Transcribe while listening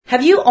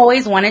Have you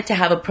always wanted to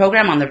have a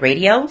program on the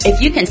radio? If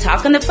you can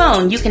talk on the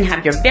phone, you can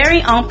have your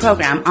very own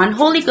program on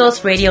Holy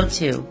Ghost Radio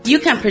too. You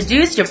can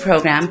produce your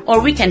program,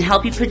 or we can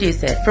help you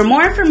produce it. For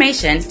more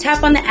information,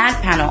 tap on the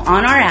ad panel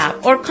on our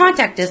app or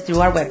contact us through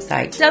our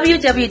website,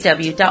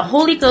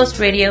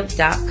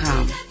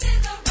 www.holyghostradio.com.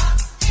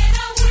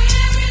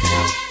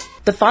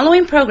 The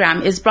following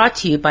program is brought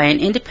to you by an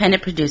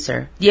independent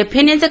producer. The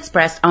opinions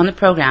expressed on the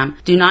program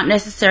do not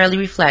necessarily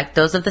reflect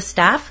those of the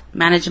staff,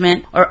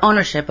 management, or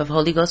ownership of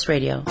Holy Ghost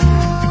Radio. The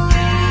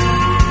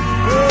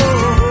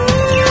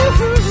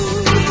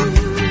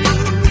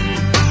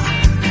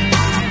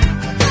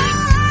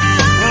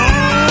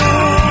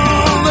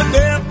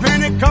day of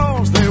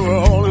Pentecost, they were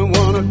all in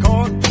one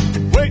accord,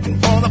 waiting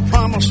for the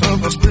promise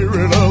of the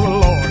Spirit of the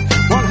Lord.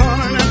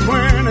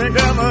 120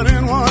 gathered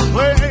in one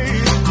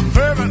place,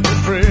 fervently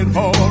prayed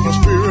for the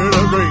Spirit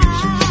of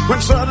grace.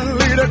 When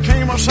suddenly there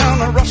came a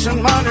sound of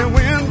rushing mighty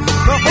wind,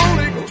 the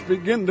Holy Ghost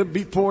began to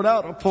be poured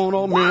out upon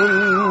all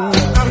men.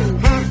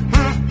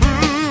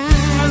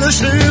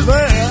 This is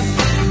that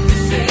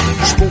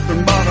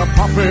spoken by the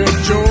prophet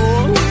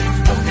Joel.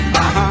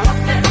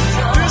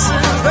 This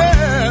is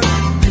that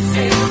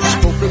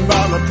spoken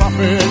by the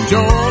prophet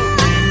Joel.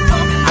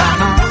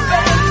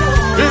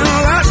 In the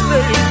last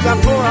days I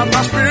pour out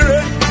my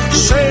Spirit,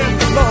 saith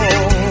the Lord.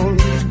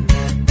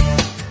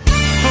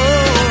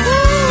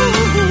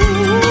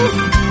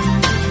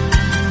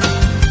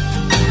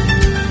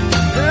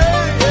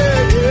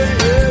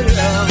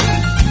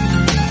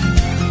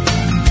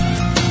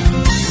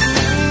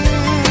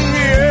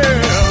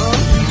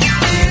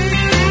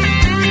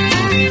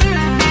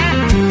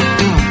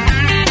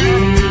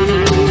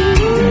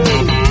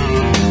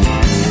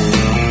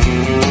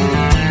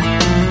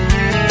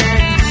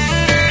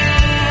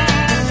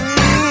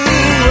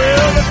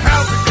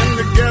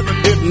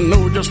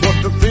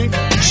 What to think.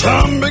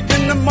 Some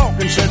begin to mock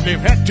and said they've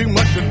had too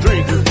much to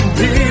drink.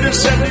 Peter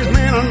said these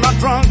men are not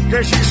drunk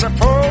as you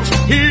suppose.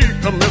 Here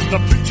comes the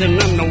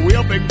preaching and the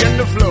wheel began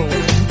to flow.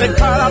 They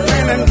cried out,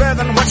 men and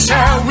brethren, what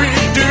shall we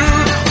do?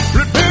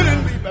 Repent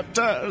and be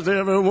baptized,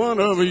 every one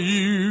of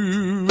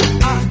you. This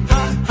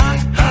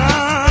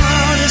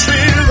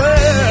is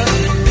that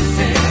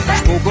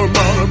spoke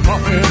about the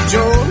prophet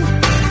Joel.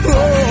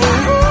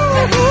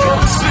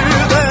 This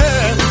is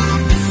that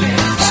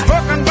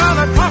spoken by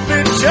the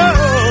prophet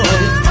Joel.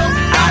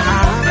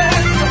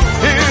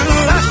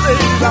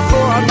 I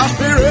pour out my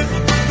Spirit,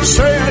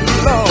 said the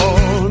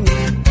Lord.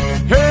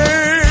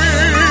 Hey,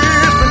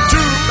 it's been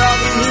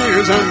 2,000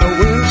 years and the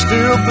wind's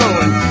still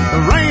blowing,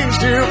 the rain's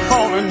still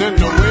falling and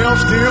the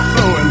well's still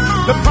flowing.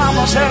 The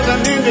promise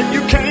hasn't ended, you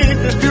can't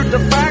dispute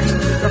the facts.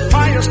 The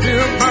fire's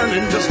still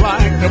burning just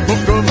like the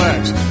book of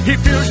Acts. He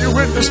fills you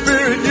with the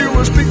Spirit, you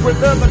will speak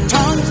with other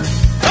tongues.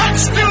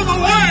 That's still the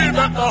way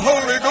that the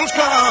Holy Ghost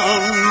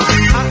comes.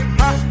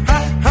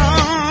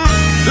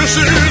 This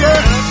is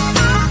it.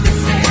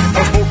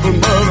 Spoken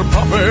by the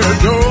prophet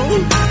Joel.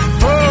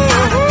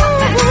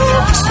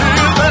 See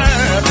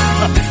that?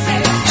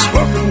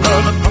 Spoken by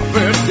the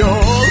prophet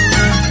Joel.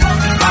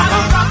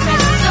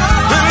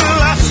 In the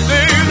last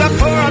days I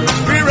pour out the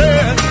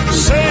Spirit,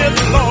 said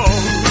the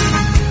Lord.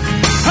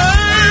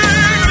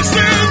 Hey,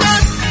 see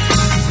that?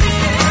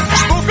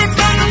 Spoken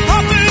by the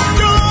prophet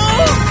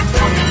Joel.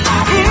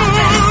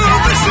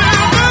 This is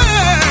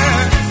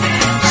that?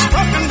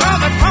 Spoken by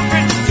the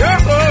prophet Joel.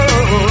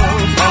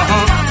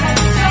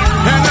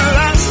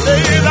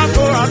 I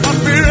pour out my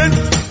Spirit.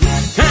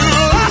 In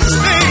the last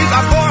days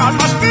I pour out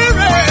my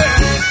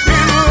Spirit.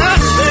 In the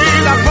last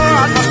days I pour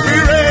out my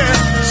Spirit,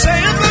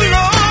 saith the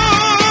Lord.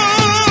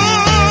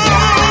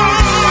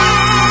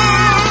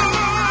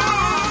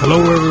 Hello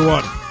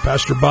everyone,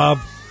 Pastor Bob,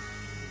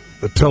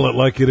 the Tell It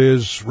Like It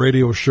Is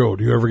radio show.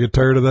 Do you ever get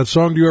tired of that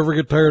song? Do you ever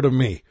get tired of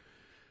me?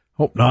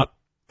 Hope not.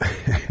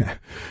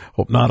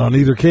 Hope not on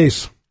either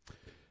case.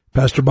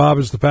 Pastor Bob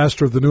is the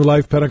pastor of the New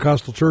Life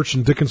Pentecostal Church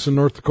in Dickinson,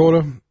 North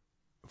Dakota.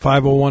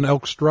 501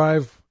 Elks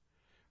Drive.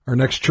 Our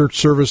next church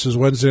service is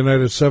Wednesday night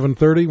at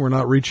 7:30. We're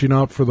not reaching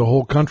out for the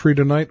whole country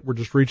tonight. We're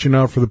just reaching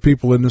out for the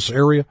people in this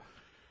area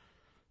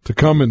to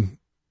come and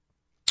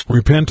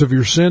repent of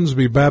your sins,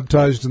 be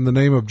baptized in the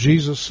name of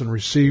Jesus, and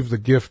receive the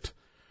gift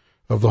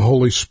of the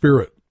Holy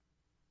Spirit.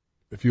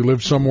 If you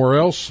live somewhere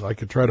else, I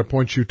could try to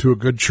point you to a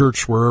good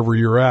church wherever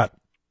you're at.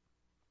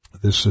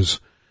 This is,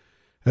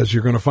 as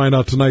you're going to find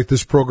out tonight,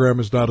 this program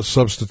is not a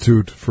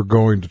substitute for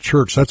going to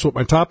church. That's what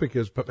my topic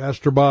is. But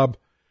Pastor Bob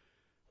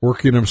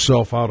working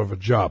himself out of a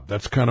job.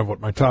 That's kind of what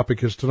my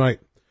topic is tonight.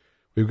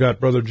 We've got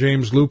Brother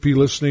James Loopy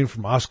listening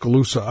from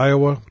Oskaloosa,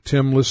 Iowa.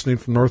 Tim listening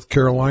from North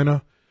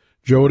Carolina.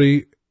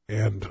 Jody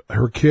and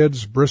her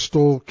kids,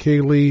 Bristol,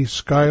 Kaylee,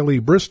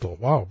 Skylee, Bristol.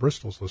 Wow,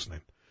 Bristol's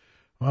listening.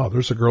 Wow,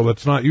 there's a girl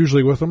that's not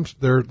usually with them.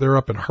 They're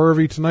up in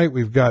Harvey tonight.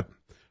 We've got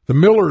the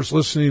Millers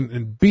listening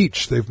in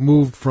Beach. They've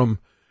moved from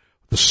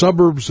the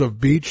suburbs of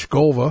Beach,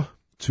 Golva,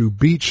 to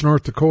Beach,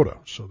 North Dakota.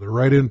 So they're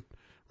right in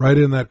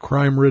that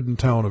crime-ridden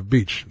town of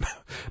Beach.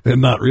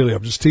 And not really,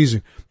 I'm just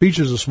teasing. Beach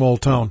is a small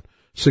town,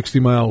 60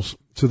 miles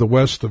to the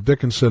west of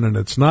Dickinson, and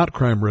it's not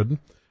crime-ridden.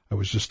 I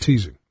was just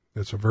teasing.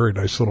 It's a very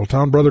nice little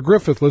town. Brother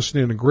Griffith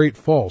listening in Great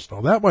Falls.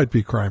 Now, that might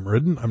be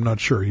crime-ridden. I'm not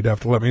sure. You'd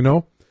have to let me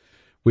know.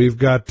 We've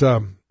got,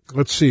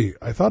 let's see.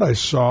 I thought I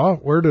saw,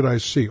 where did I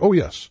see? Oh,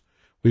 yes.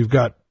 We've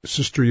got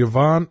Sister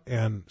Yvonne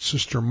and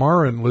Sister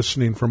Marin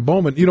listening from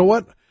Bowman. You know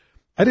what?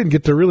 I didn't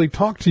get to really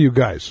talk to you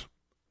guys.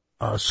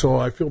 So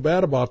I feel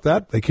bad about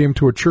that. They came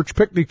to a church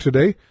picnic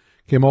today,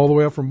 came all the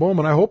way up from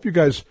Bowman. I hope you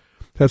guys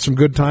had some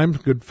good time,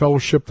 good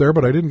fellowship there,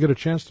 but I didn't get a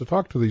chance to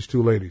talk to these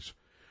two ladies.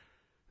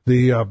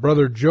 The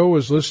Brother Joe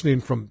is listening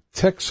from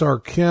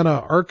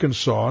Texarkana,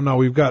 Arkansas. Now,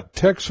 we've got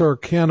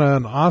Texarkana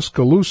and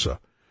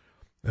Oskaloosa,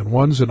 and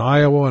one's in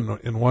Iowa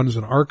and one's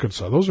in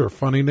Arkansas. Those are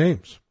funny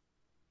names,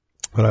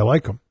 but I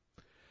like them.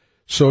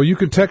 So you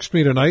can text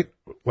me tonight,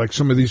 like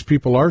some of these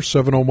people are,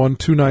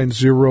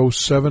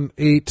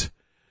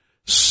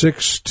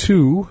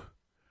 701-290-7862.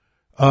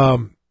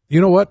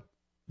 You know what?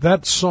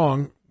 That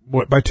song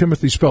by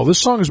Timothy Spell.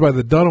 This song is by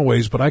the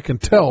Dunaways, but I can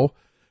tell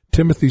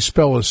Timothy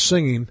Spell is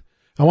singing.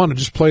 I want to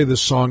just play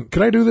this song.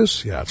 Can I do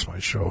this? Yeah, it's my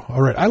show.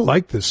 All right. I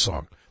like this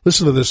song.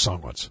 Listen to this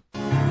song once.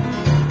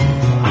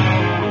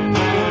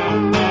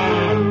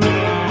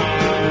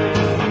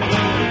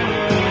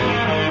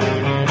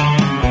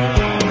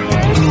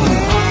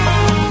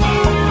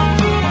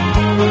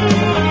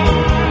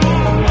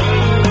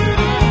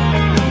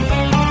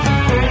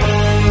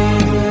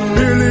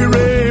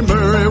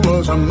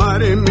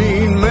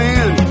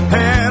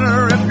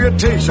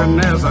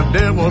 As the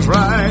devil's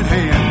right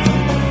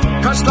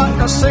hand, cussed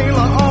like a sailor,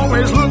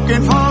 always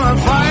looking for a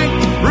fight.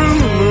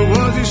 Rumor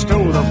was he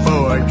stole a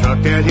Ford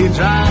truck that he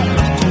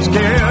drive.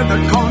 Scared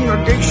the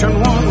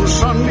congregation one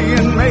Sunday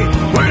in May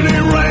when he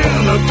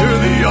ran up to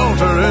the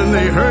altar and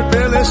they heard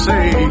Billy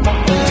say,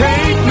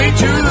 "Take me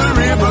to the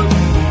river,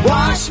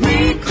 wash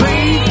me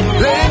clean,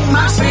 let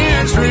my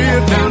sins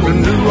drift down to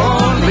New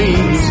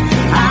Orleans,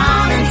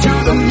 out into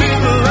the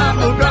middle of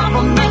the Gulf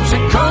of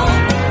Mexico,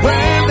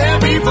 where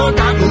they'll be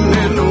forgotten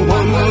and no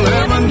one will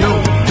ever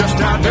know just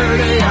how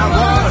dirty I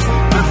was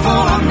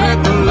before I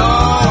met the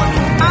Lord.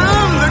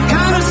 I'm the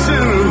kind of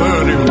sinner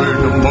that he made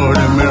the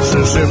muddy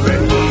Mississippi.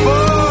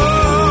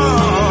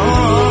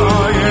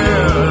 Oh,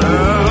 yeah.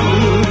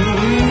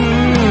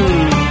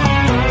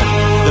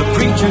 The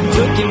preacher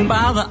took him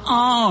by the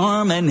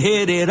arm and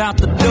headed out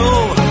the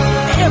door.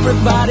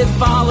 Everybody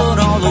followed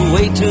all the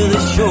way to the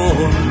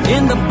shore.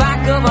 In the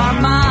back of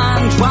our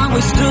minds, while we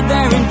stood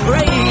there and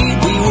prayed,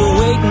 we were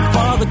waiting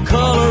for the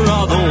color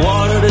of the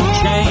water to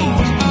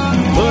change.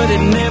 But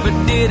it never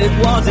did. It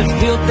was as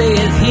filthy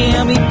as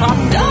him. He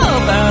popped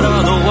up out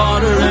of the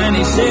water and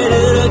he said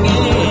it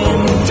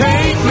again.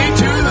 Take me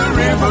to the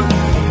river,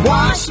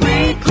 wash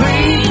me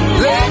clean,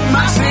 let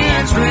my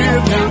sins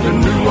drift down to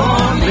New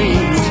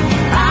Orleans,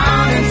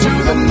 out into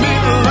the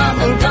middle of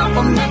the Gulf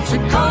of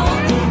Mexico,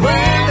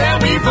 where they'll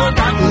be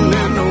forgotten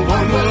and no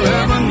one will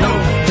ever know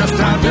just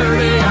how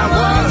dirty I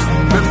was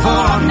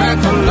before I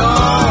met the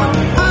Lord.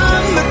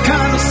 I'm the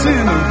kind of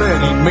sinner that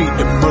he made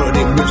the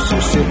muddy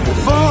Mississippi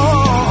for.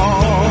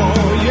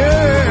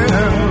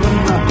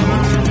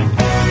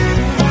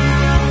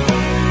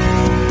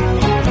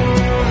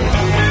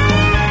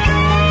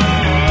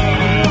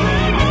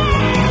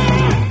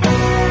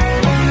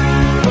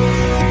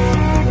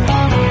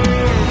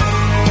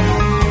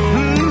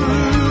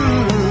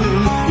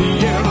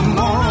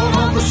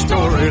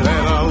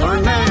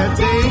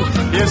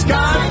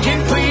 God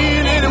can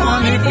clean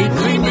anyone if he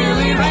clean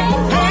Billy Ray.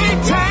 Hey,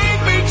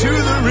 take me to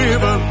the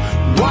river,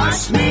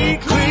 wash me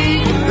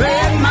clean,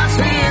 let my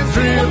sins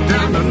drift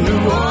down to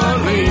New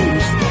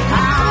Orleans,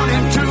 out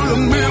into the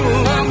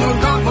middle of the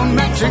Gulf of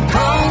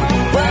Mexico,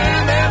 where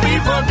they'll be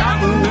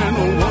forgotten and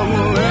no one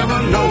will ever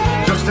know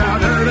just how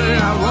dirty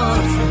I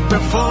was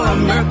before I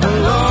met the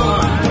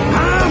Lord.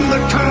 I'm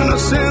the kind of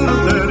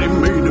sinner that he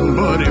made the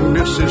muddy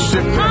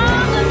Mississippi.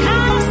 I'm the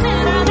kind of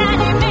sinner that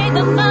he made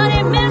the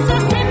muddy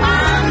Mississippi.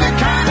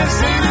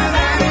 Sinner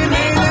that he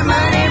made the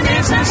muddy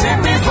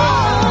Mississippi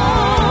for.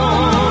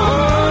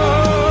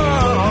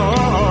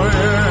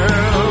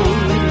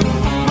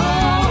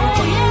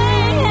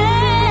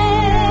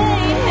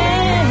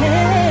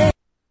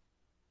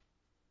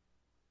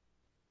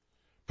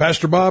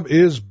 Pastor Bob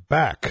is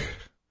back,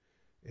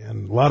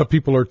 and a lot of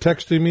people are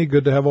texting me.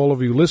 Good to have all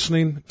of you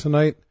listening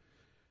tonight.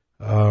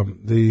 Zach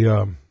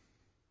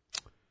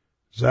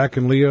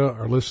and Leah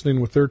are listening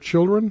with their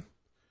children,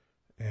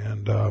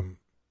 and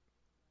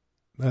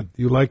that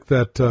you like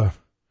that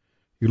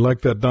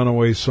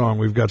Dunaway song.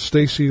 We've got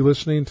Stacy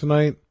listening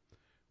tonight.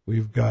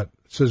 We've got,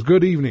 it says,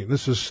 good evening.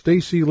 This is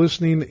Stacy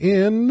listening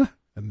in,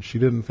 and she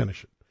didn't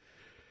finish it.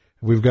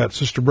 We've got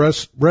Sister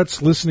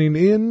Brett's listening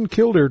in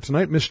Kildare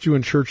tonight. Missed you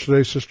in church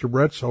today, Sister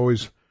Brett's.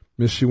 Always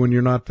miss you when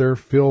you're not there.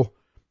 Phil,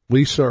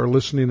 Lisa are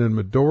listening in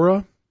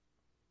Medora.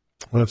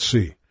 Let's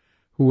see.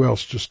 Who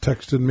else just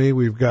texted me?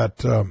 We've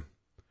got I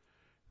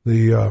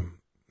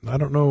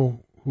don't know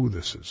who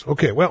this is.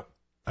 Okay, well,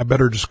 I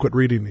better just quit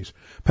reading these.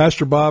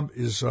 Pastor Bob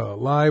is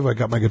live. I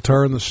got my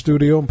guitar in the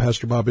studio, and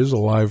Pastor Bob is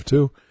alive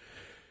too.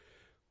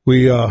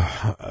 We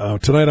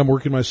tonight I'm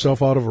working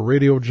myself out of a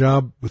radio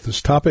job with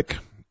this topic.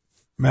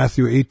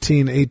 Matthew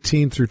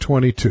 18:18 through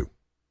 22.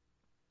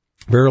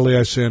 Verily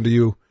I say unto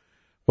you,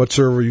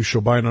 whatsoever you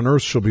shall bind on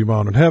earth shall be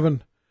bound in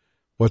heaven.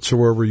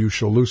 Whatsoever you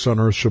shall loose on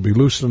earth shall be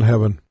loosed in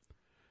heaven.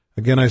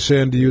 Again I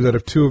say unto you that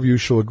if two of you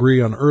shall agree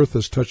on earth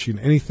as touching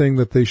anything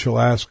that they shall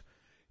ask,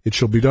 it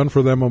shall be done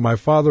for them of my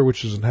Father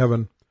which is in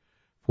heaven.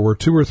 For where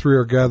two or three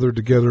are gathered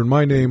together in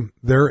my name,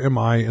 there am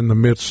I in the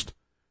midst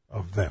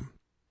of them.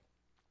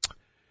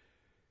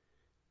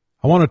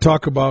 I want to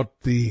talk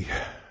about the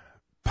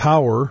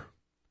power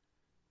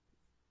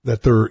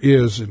that there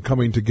is in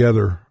coming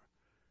together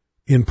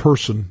in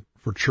person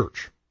for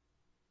church.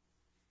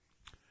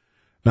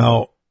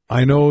 Now,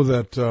 I know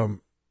that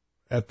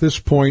at this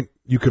point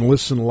you can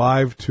listen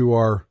live to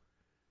our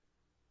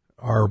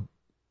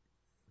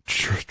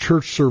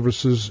church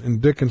services in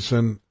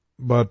Dickinson,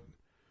 but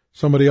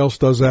somebody else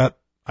does that.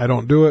 I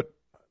don't do it.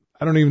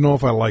 I don't even know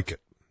if I like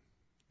it.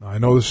 Now, I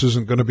know this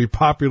isn't going to be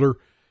popular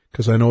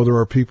because I know there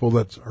are people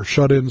that are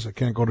shut-ins that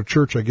can't go to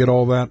church. I get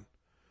all that.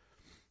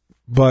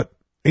 But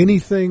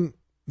anything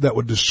that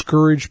would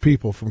discourage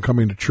people from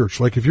coming to church,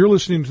 like if you're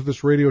listening to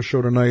this radio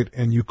show tonight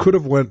and you could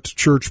have went to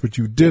church but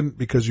you didn't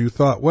because you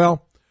thought,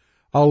 well,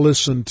 I'll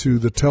listen to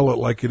the Tell It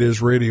Like It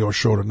Is radio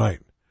show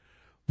tonight.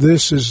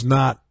 This is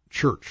not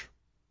church.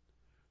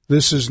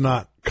 This is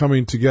not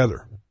coming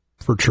together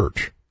for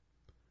church.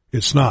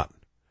 It's not.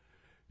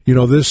 You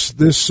know,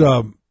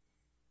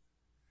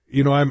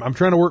 I'm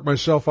trying to work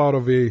myself out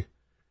of a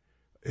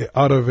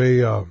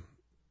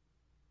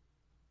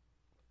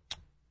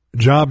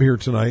job here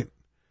tonight.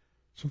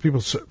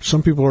 Somebody's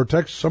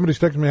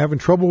texting me having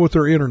trouble with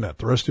their internet.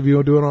 The rest of you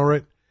are doing all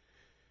right.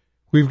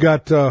 We've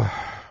got,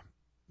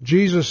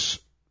 Jesus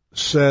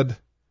said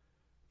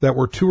that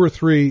where two or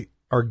three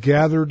are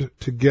gathered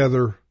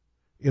together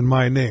in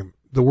my name.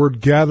 The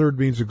word gathered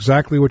means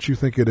exactly what you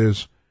think it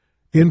is,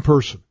 in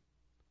person.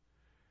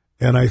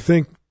 And I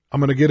think I'm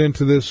going to get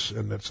into this,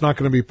 and it's not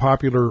going to be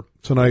popular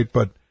tonight,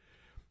 but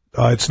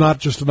it's not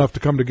just enough to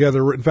come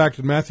together. In fact,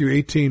 in Matthew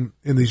 18,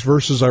 in these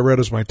verses I read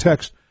as my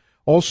text,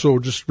 also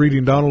just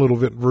reading down a little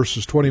bit in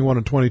verses 21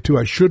 and 22,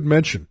 I should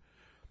mention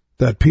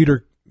that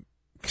Peter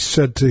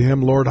said to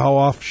him, Lord, how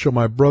oft shall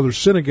my brother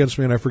sin against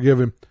me and I forgive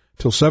him?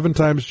 Till 7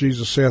 times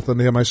Jesus saith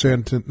unto him, I say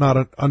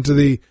not unto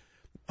thee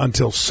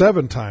until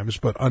 7 times,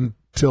 but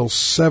until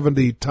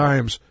 70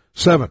 times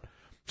 7.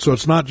 So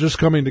it's not just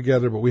coming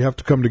together, but we have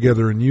to come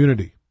together in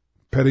unity.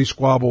 Petty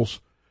squabbles,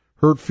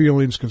 hurt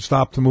feelings can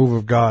stop the move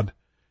of God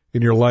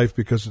in your life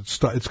because it's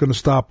going to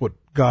stop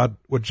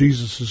what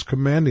Jesus is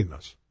commanding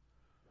us.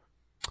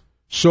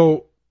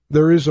 So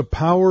there is a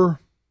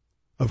power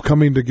of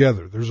coming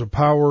together. There's a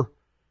power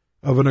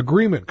of an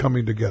agreement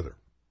coming together.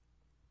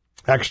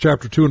 Acts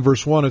chapter 2 and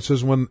verse 1, it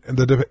says, when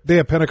the day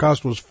of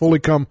Pentecost was fully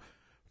come,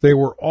 they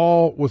were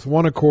all with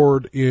one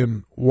accord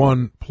in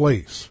one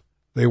place.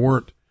 They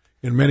weren't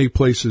in many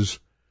places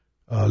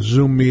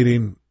Zoom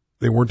meeting.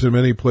 They weren't in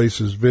many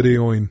places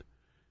videoing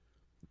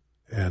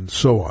and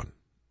so on.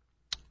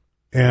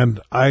 And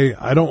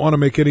I don't want to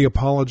make any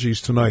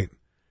apologies tonight.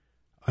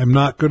 I'm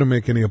not going to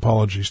make any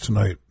apologies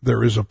tonight.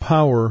 There is a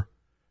power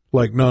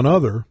like none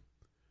other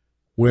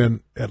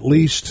when at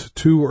least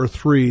 2 or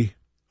 3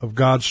 of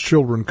God's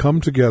children come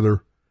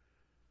together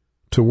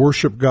to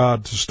worship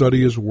God, to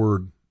study His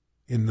Word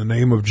in the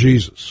name of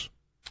Jesus.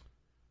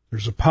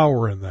 There's a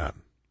power in that.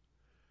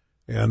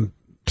 And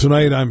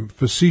tonight I'm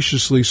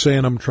facetiously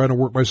saying I'm trying to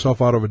work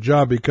myself out of a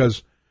job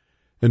because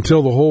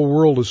until the whole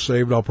world is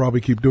saved, I'll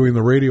probably keep doing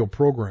the radio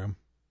program.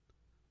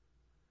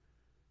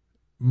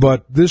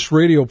 But this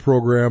radio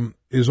program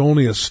is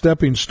only a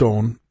stepping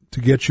stone to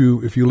get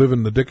you, if you live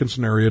in the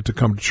Dickinson area, to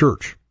come to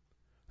church.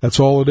 That's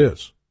all it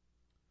is.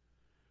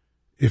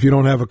 If you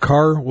don't have a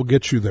car, we'll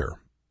get you there.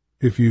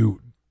 If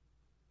you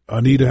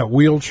need to have a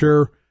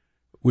wheelchair,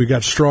 we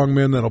got strong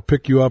men that'll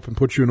pick you up and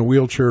put you in a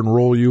wheelchair and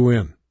roll you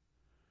in.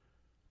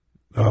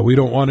 We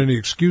don't want any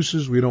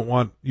excuses. We don't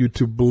want you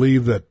to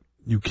believe that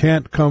you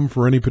can't come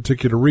for any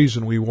particular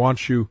reason. We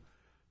want you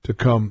to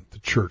come to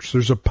church.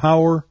 There's a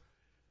power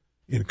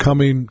in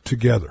coming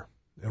together.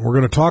 And we're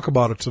going to talk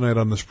about it tonight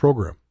on this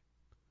program.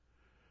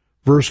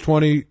 Verse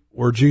 20,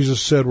 where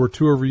Jesus said, where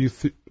 2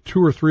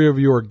 or 3 of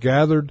you are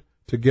gathered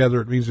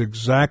together, it means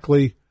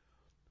exactly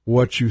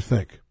what you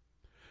think.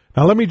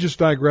 Now, let me just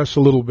digress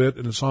a little bit,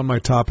 and it's on my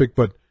topic,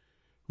 but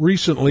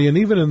recently, and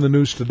even in the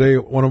news today,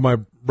 one of my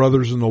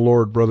brothers in the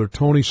Lord, Brother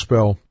Tony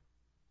Spell,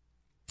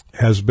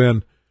 has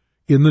been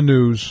in the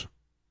news,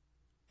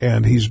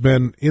 and he's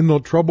been in the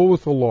trouble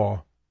with the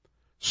law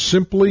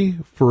simply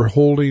for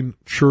holding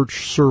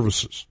church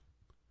services,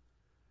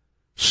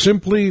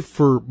 simply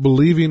for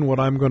believing what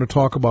I'm going to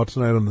talk about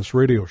tonight on this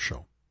radio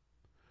show.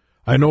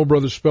 I know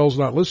Brother Spell's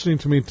not listening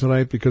to me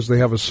tonight because they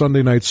have a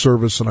Sunday night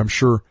service, and I'm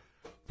sure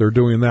they're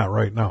doing that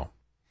right now.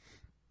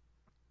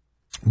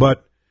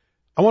 But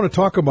I want to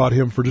talk about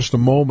him for just a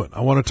moment.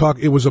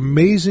 It was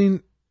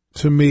amazing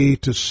to me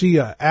to see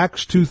a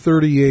Acts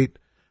 2:38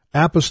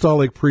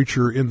 apostolic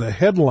preacher in the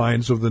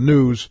headlines of the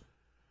news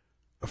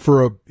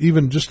for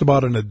even just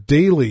about a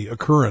daily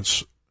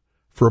occurrence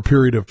for a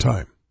period of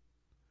time.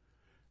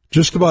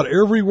 Just about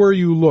everywhere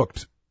you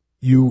looked,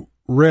 you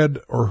read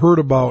or heard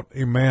about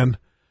a man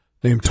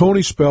named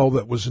Tony Spell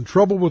that was in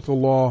trouble with the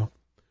law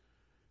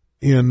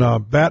in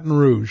Baton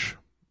Rouge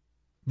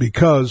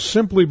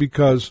simply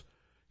because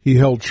he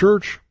held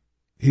church.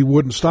 He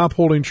wouldn't stop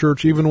holding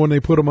church even when they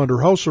put him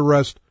under house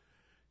arrest.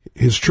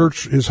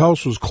 His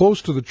house was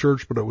close to the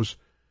church, but it was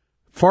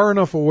far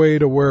enough away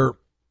to where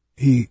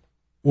he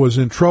was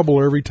in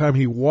trouble every time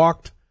he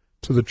walked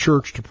to the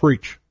church to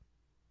preach.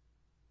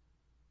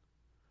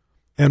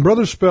 And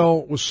Brother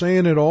Spell was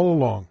saying it all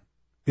along.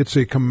 It's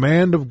a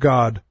command of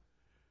God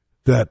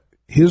that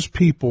his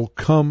people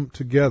come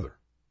together.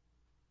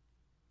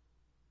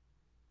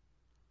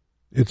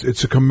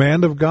 It's a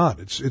command of God.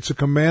 It's a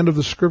command of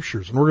the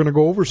Scriptures, and we're going to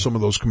go over some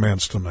of those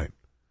commands tonight.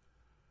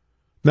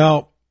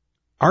 Now,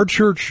 our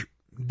church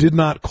did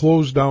not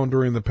close down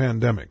during the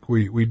pandemic.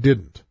 We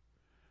didn't.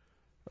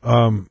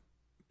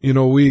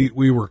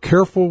 We were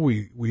careful.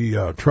 We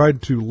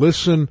tried to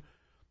listen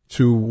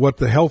to what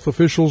the health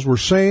officials were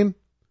saying.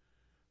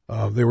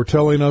 They were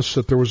telling us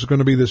that there was going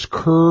to be this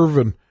curve,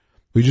 and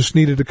we just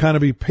needed to kind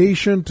of be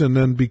patient and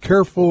then be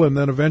careful, and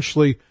then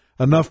eventually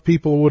enough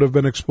people would have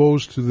been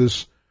exposed to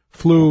this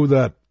flu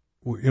that,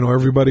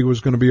 everybody was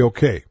going to be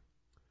okay.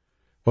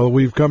 Well,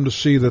 we've come to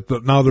see that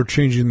now they're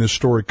changing this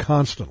story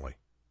constantly.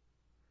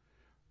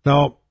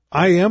 Now,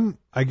 I am,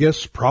 I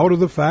guess, proud of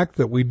the fact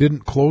that we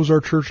didn't close our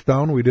church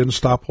down. We didn't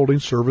stop holding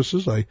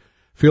services. I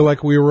feel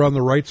like we were on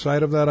the right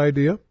side of that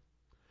idea.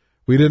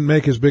 We didn't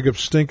make as big of a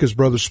stink as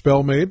Brother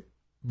Spell made,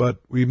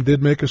 but we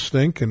did make a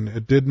stink, and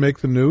it did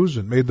make the news.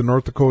 It made the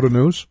North Dakota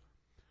news.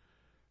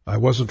 I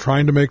wasn't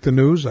trying to make the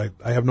news. I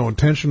have no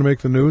intention to make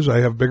the news. I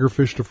have bigger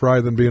fish to fry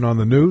than being on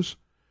the news.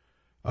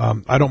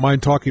 I don't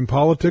mind talking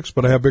politics,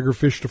 but I have bigger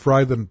fish to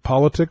fry than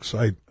politics.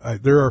 I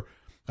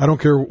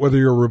don't care whether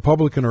you're a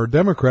Republican or a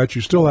Democrat,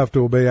 you still have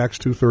to obey Acts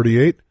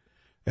 2:38.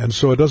 And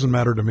so it doesn't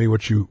matter to me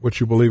what you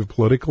believe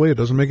politically. It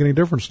doesn't make any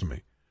difference to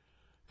me.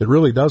 It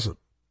really doesn't.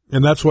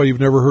 And that's why you've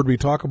never heard me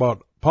talk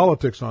about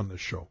politics on this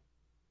show.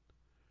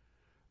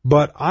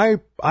 But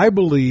I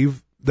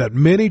believe that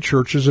many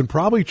churches, and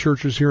probably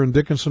churches here in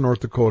Dickinson, North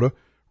Dakota,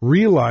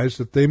 realized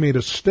that they made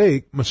a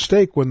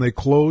mistake when they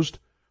closed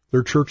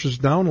their churches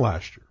down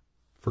last year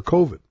for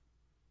COVID.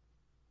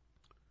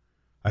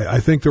 I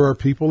think there are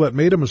people that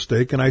made a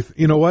mistake, and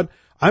you know what?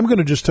 I'm going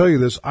to just tell you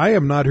this. I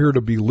am not here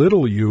to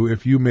belittle you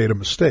if you made a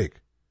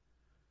mistake.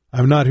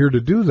 I'm not here to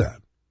do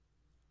that.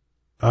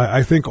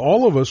 I think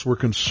all of us were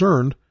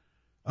concerned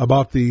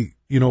about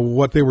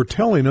what they were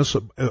telling us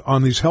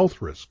on these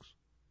health risks.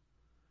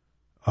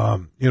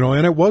 And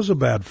it was a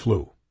bad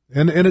flu,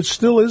 and it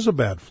still is a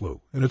bad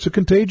flu, and it's a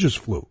contagious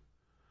flu.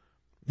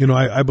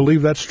 I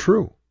believe that's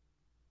true.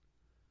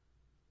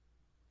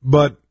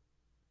 But,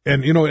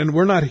 and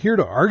we're not here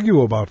to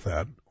argue about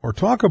that or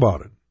talk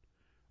about it.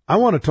 I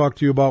want to talk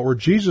to you about where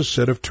Jesus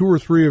said, if 2 or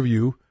 3 of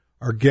you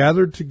are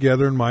gathered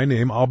together in my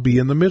name, I'll be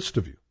in the midst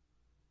of you.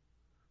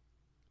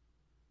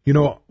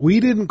 We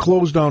didn't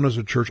close down as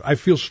a church. I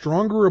feel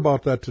stronger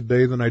about that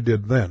today than I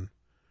did then.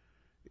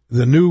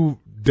 The new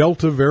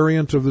Delta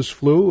variant of this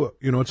flu,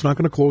 it's not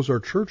going to close our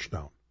church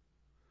down.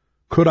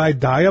 Could I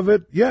die of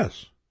it?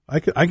 Yes. I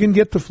can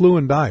get the flu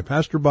and die.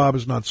 Pastor Bob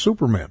is not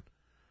Superman.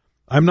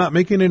 I'm not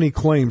making any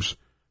claims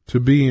to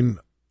being,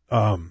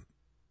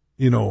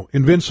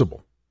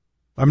 invincible.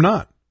 I'm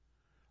not.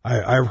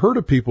 I've heard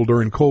of people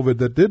during COVID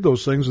that did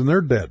those things and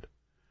they're dead.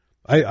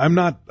 I'm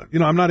not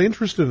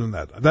interested in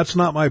that. That's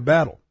not my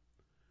battle.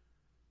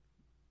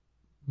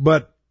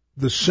 But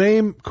the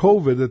same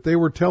COVID that they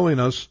were telling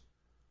us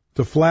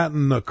to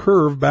flatten the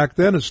curve back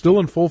then is still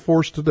in full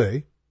force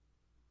today.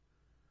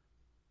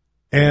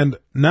 And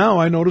now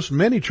I notice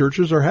many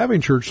churches are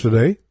having church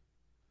today,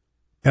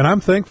 and I'm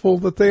thankful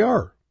that they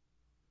are.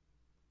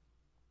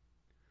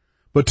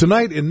 But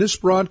tonight in this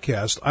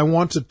broadcast, I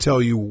want to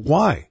tell you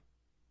why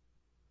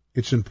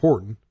it's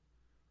important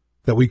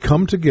that we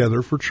come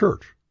together for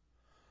church.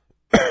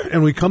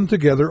 And we come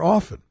together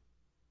often.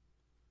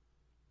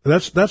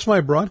 That's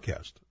my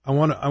broadcast. I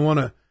want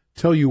to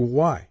tell you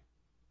why.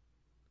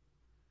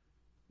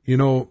 And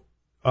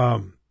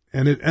I'm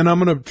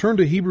going to turn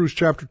to Hebrews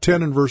chapter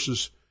 10 and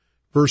verse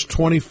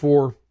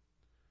 24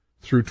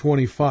 through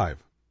 25.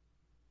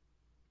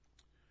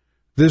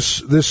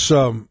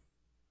 I'm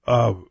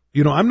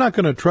not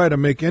going to try to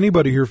make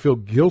anybody here feel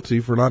guilty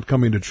for not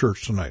coming to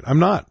church tonight. I'm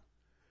not.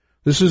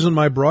 This isn't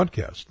my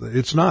broadcast.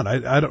 It's not.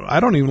 I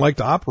don't even like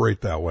to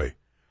operate that way.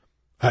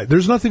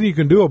 There's nothing you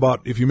can do about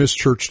if you missed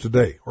church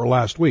today or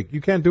last week. You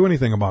can't do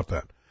anything about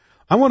that.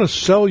 I want to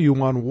sell you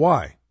on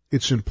why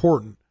it's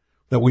important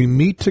that we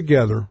meet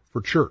together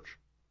for church.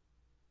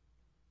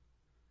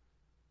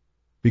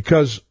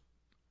 Because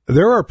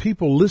there are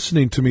people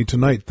listening to me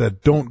tonight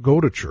that don't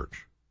go to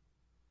church.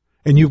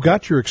 And you've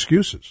got your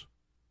excuses.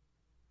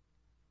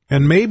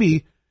 And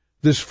maybe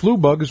this flu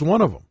bug is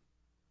one of them.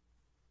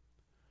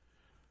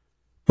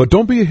 But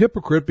don't be a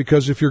hypocrite,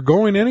 because if you're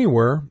going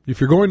anywhere,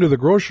 if you're going to the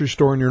grocery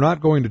store and you're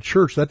not going to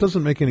church, that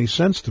doesn't make any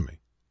sense to me.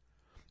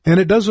 And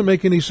it doesn't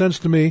make any sense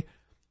to me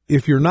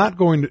if you're not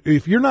going to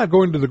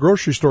the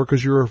grocery store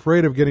because you're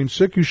afraid of getting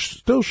sick, you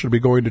still should be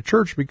going to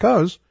church,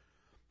 because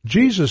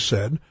Jesus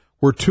said,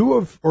 where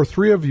 2 or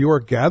 3 of you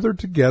are gathered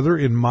together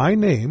in my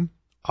name,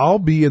 I'll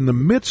be in the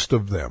midst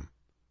of them.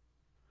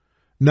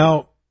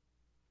 Now,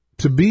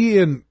 to be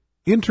in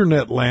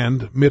internet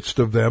land midst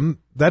of them,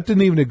 that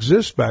didn't even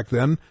exist back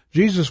then.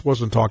 Jesus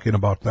wasn't talking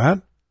about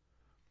that.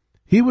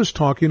 He was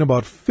talking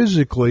about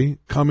physically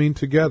coming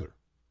together.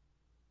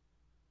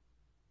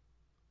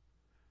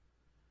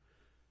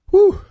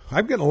 Whew,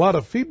 I'm getting a lot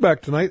of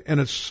feedback tonight, and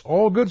it's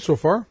all good so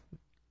far.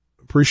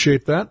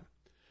 Appreciate that.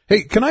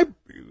 Hey, can I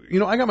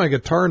got my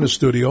guitar in the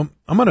studio.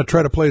 I'm going to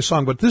try to play a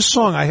song, but this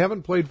song I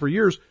haven't played for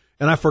years,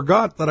 and I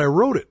forgot that I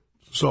wrote it.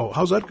 So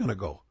how's that going to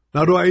go?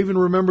 Now, do I even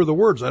remember the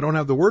words? I don't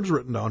have the words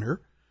written down here.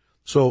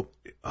 So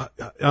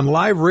on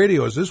live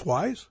radio, is this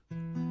wise?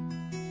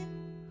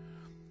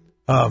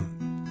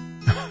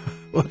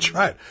 We'll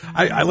try it.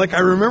 I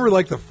remember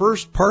like the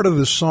first part of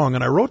this song,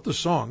 and I wrote the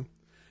song,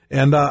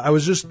 and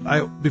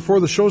before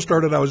the show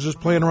started, I was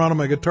just playing around on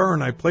my guitar,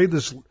 and I played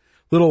this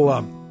little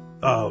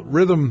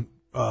rhythm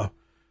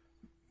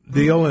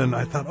deal, and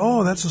I thought,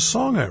 oh, that's a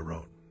song I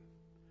wrote.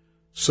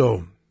 So,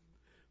 let's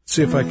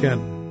see if I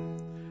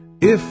can.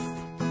 If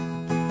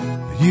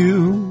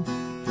you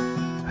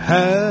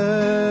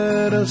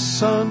had a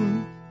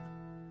son,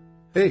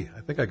 hey,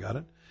 I think I got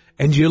it,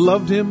 and you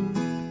loved him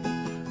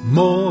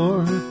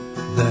more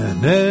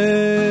than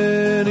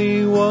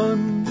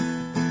anyone,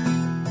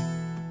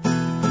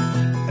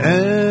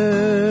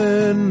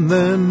 and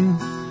then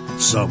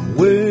some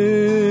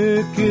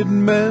wicked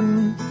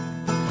men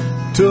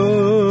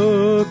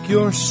took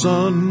your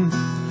son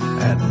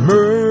and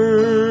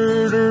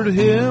murdered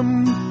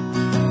him,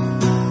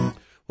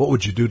 what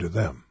would you do to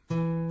them?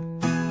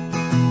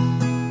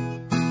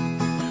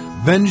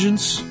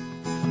 Vengeance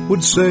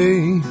would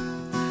say,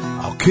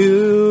 I'll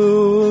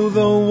kill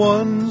the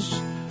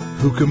ones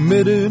who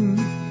committed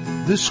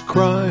this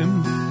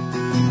crime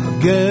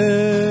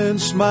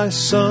against my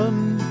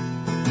son.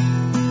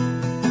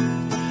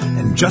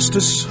 And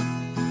justice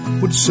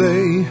would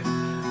say,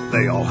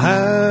 they all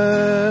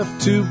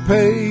have to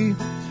pay.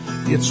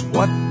 It's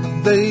what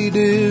they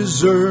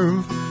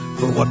deserve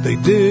for what they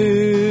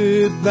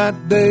did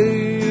that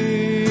day.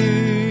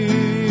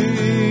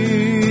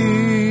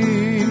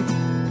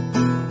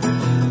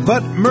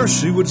 But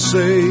mercy would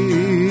say,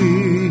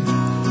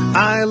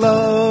 I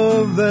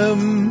love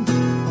them.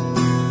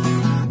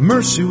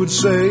 Mercy would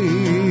say,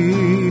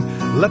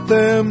 let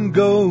them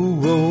go.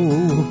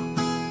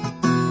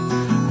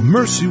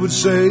 Mercy would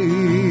say,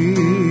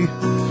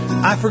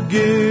 I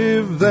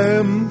forgive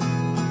them,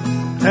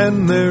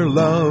 and their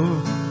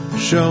love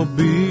shall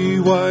be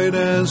white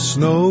as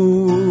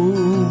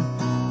snow.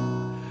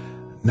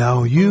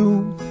 Now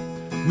you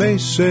may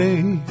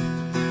say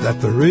that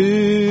there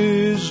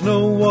is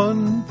no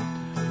one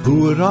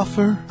who would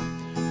offer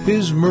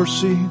his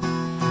mercy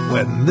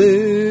when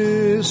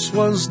this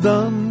was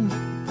done.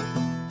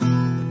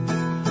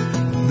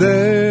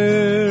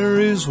 There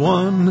is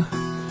one,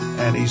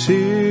 and he's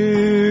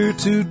here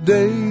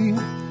today.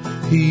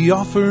 He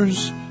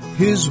offers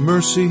his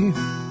mercy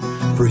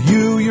for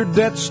you, your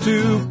debts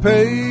to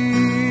pay.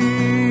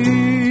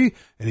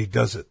 And he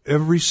does it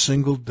every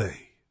single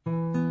day.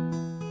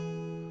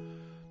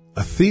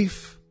 A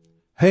thief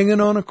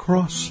hanging on a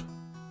cross,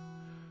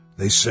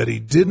 they said he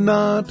did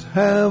not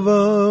have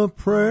a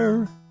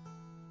prayer.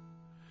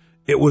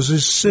 It was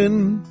his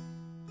sin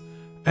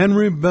and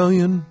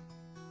rebellion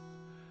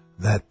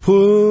that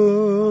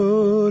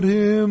put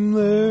him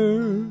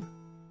there,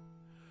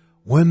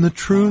 when the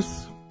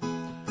truth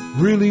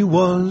really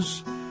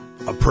was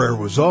a prayer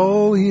was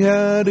all he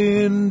had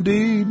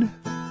indeed.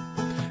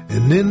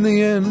 And in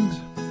the end,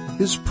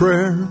 his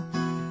prayer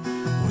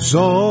was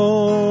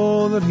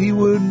all that he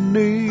would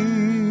need.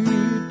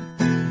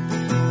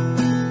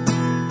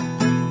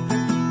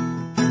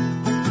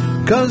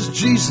 'Cause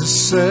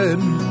Jesus said,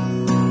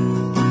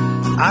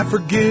 I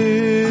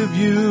forgive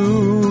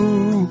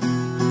you.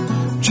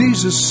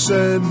 Jesus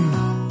said,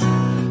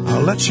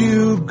 I'll let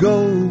you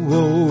go.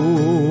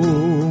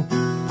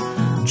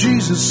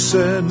 Jesus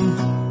said,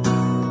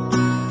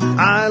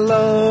 I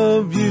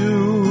love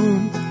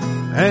you,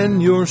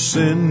 and your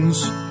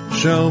sins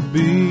shall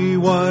be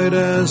white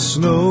as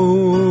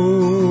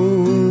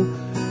snow,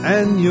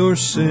 and your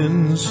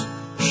sins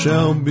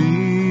shall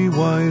be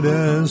white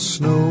as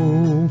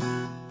snow.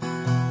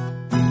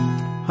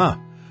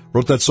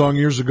 Wrote that song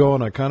years ago,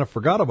 and I kind of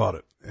forgot about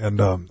it. And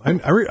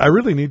I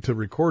really need to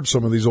record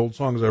some of these old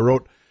songs I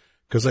wrote,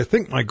 because I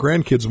think my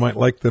grandkids might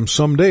like them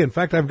someday. In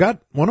fact, I've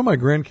got one of my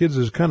grandkids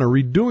is kind of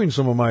redoing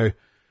some of my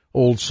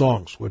old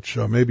songs, which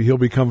maybe he'll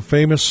become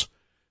famous,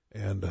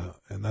 and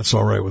that's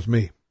all right with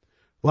me.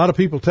 A lot of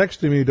people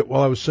texted me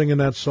while I was singing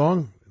that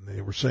song, and they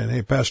were saying,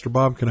 hey, Pastor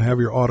Bob, can I have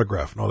your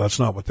autograph? No, that's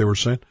not what they were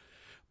saying,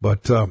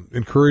 but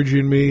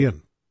encouraging me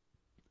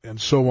and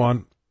so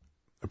on.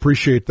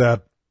 Appreciate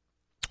that.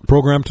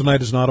 Program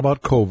tonight is not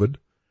about COVID.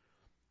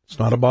 It's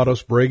not about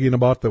us bragging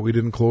about that we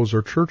didn't close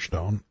our church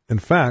down. In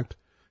fact,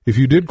 if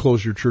you did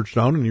close your church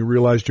down and you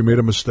realized you made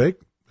a mistake,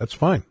 That's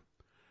fine.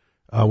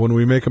 When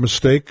we make a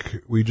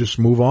mistake, we just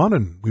move on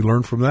and we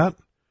learn from that.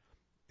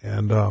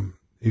 And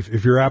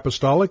if you're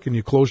apostolic and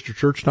you closed your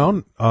church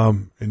down,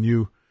 I'm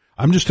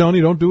just telling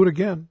you, don't do it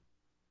again.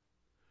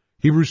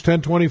 Hebrews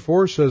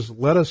 10:24 says,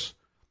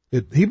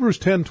 Hebrews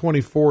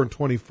 10:24 and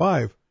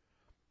 25.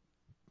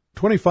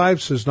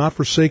 25 says, not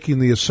forsaking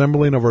the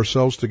assembling of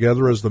ourselves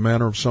together as the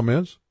manner of some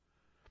is,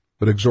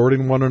 but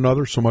exhorting one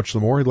another so much the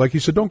more. Like he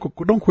said, don't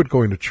quit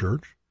going to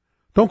church.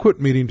 Don't quit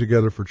meeting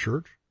together for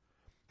church.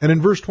 And in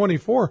verse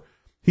 24,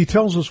 he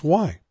tells us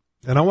why.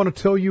 And I want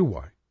to tell you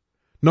why.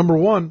 Number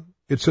one,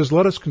 it says,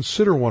 let us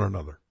consider one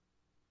another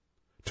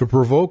to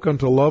provoke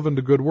unto love and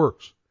to good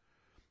works.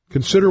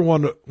 Consider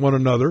one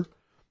another.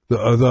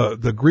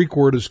 The Greek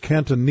word is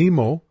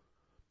kantonemo,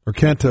 or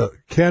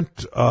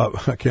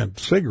I can't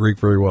say Greek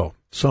very well.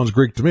 Sounds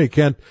Greek to me.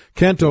 Kant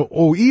and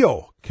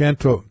oeo.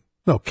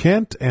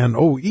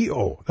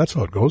 That's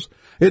how it goes.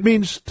 It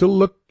means to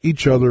look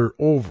each other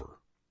over.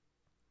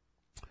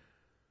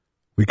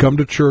 We come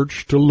to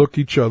church to look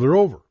each other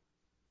over.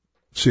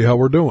 See how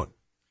we're doing.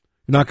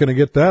 You're not going to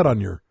get that on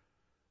your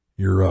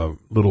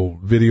little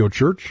video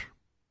church.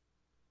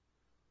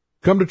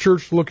 Come to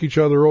church to look each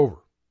other over.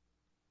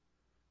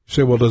 You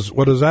say, well,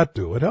 what does that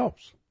do? It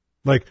helps.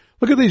 Like,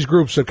 look at these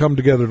groups that come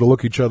together to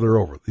look each other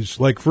over. These,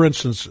 like, for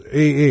instance,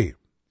 AA,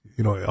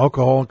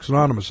 Alcoholics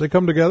Anonymous. They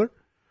come together,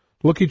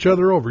 look each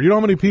other over. You know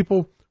how many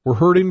people were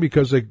hurting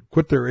because they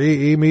quit their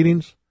AA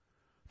meetings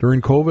during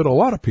COVID? A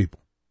lot of people.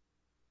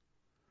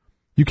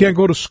 You can't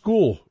go to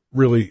school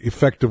really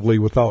effectively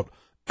without,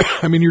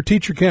 your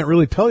teacher can't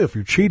really tell you if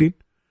you're cheating.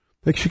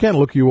 She can't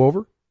look you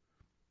over.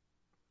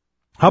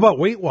 How about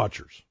Weight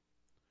Watchers?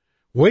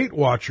 Weight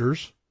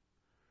Watchers,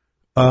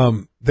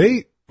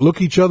 they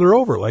look each other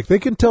over. Like, they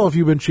can tell if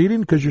you've been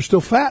cheating because you're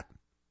still fat.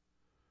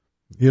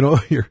 They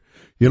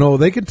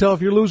can tell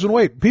if you're losing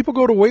weight. People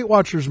go to Weight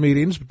Watchers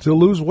meetings to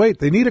lose weight.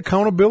 They need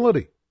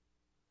accountability.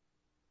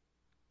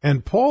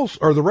 And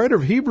the writer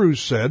of Hebrews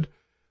said,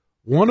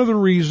 one of the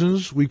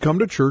reasons we come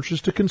to church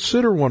is to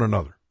consider one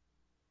another.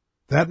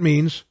 That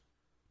means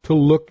to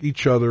look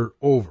each other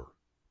over.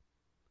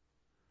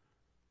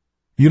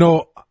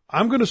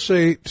 I'm going to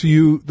say to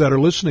you that are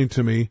listening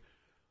to me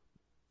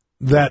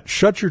that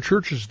shut your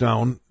churches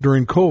down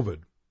during COVID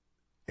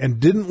and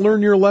didn't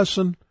learn your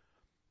lesson,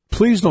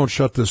 please don't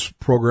shut this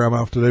program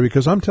off today,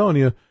 because I'm telling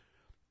you,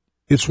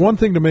 it's one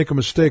thing to make a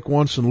mistake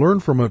once and learn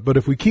from it, but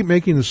if we keep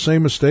making the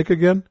same mistake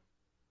again,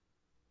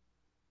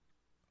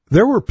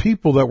 there were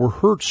people that were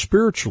hurt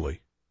spiritually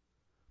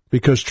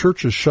because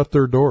churches shut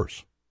their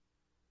doors.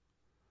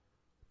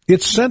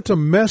 It sent a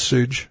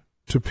message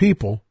to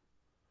people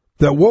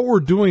that what we're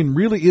doing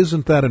really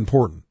isn't that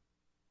important.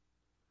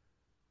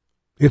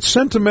 It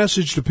sent a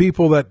message to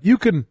people that you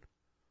can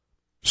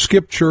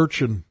skip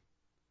church and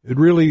it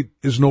really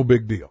is no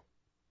big deal.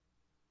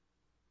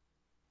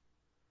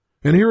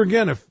 And here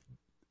again, if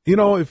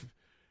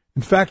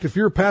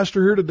you're a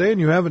pastor here today and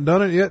you haven't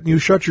done it yet and you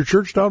shut your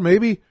church down,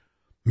 maybe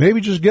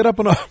just get up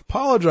and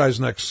apologize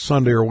next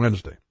Sunday or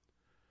Wednesday.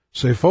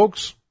 Say,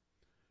 folks,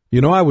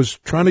 I was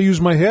trying to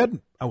use my head.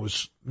 I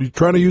was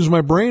trying to use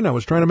my brain. I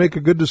was trying to make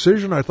a good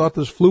decision. I thought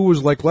this flu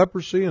was like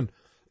leprosy, and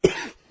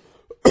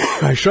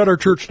I shut our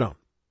church down.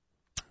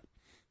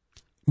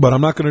 But I'm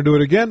not going to do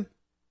it again.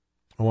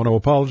 I want to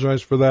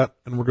apologize for that,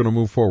 and we're going to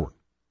move forward.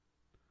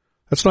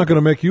 That's not going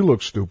to make you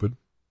look stupid.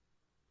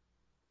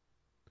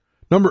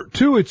 Number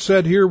 2, it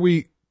said here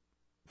we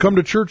come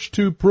to church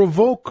to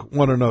provoke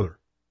one another.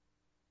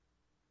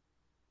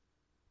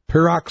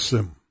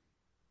 Paroxysm,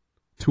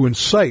 to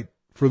incite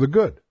for the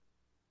good.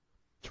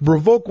 To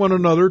provoke one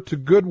another to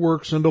good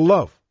works and to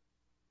love.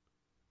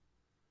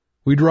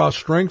 We draw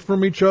strength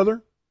from each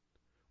other.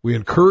 We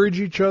encourage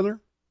each other.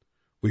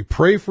 We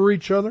pray for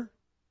each other.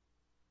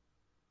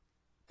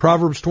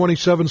 Proverbs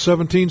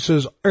 27:17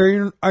 says,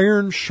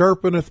 iron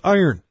sharpeneth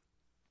iron.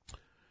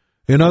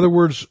 In other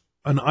words,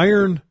 an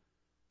iron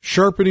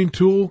sharpening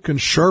tool can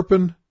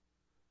sharpen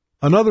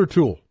another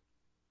tool.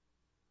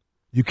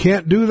 You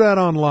can't do that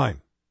online.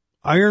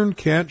 Iron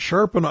can't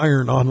sharpen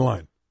iron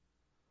online.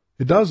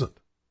 It doesn't.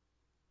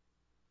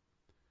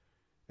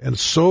 And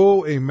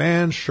so a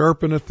man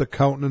sharpeneth the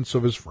countenance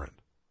of his friend.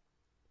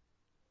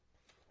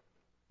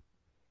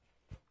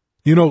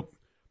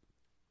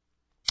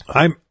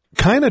 I'm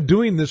kind of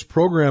doing this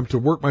program to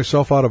work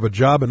myself out of a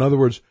job. In other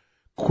words,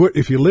 quit.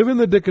 If you live in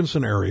the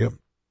Dickinson area,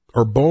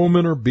 or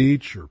Bowman or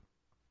Beach or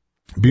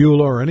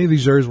Beulah or any of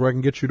these areas where I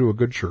can get you to a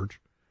good church,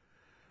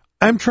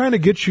 I'm trying to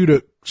get you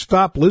to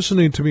stop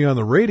listening to me on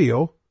the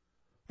radio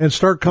and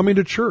start coming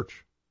to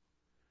church.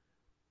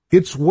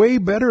 It's way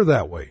better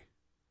that way.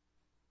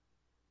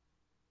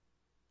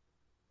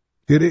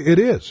 It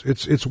is.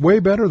 It's way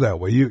better that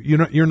way.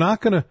 You're not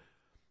gonna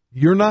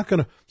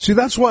see.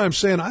 That's why I'm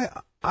saying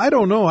I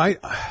don't know.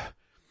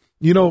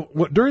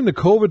 During the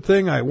COVID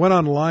thing, I went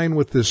online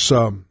with this,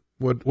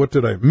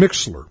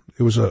 Mixler.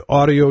 It was an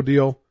audio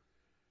deal.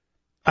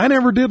 I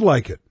never did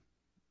like it.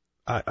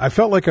 I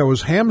felt like I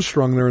was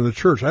hamstrung there in the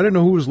church. I didn't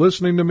know who was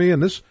listening to me.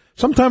 And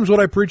sometimes what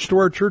I preach to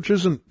our church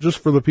isn't just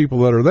for the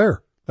people that are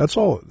there. That's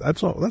all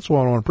I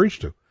want to preach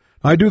to.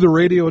 I do the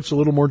radio, it's a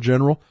little more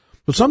general.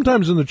 But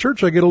sometimes in the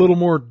church I get a little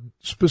more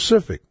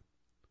specific.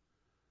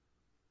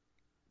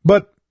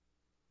 But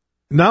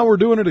now we're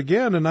doing it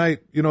again, and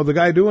the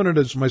guy doing it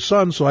is my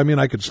son, so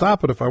I could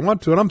stop it if I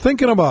want to, and I'm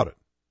thinking about it.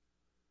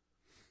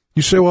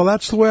 You say, well,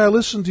 that's the way I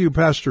listen to you,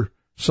 Pastor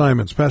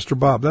Simons, Pastor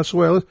Bob. That's the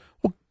way I listen.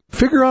 Well,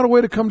 figure out a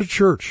way to come to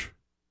church.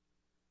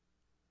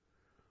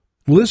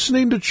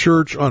 Listening to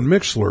church on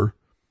Mixlr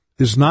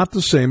is not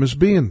the same as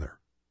being there.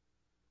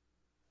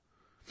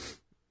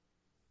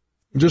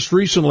 Just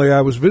recently, I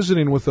was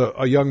visiting with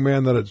a young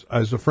man that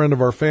is a friend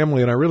of our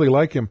family, and I really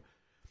like him.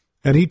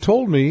 And he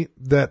told me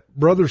that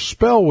Brother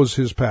Spell was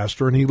his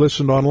pastor, and he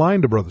listened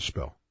online to Brother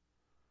Spell.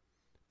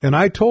 And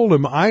I told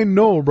him, I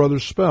know Brother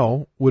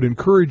Spell would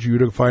encourage you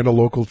to find a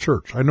local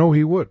church. I know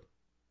he would.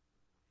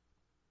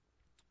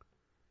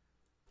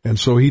 And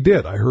so he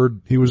did. I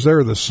heard he was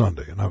there this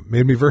Sunday, and it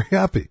made me very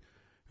happy.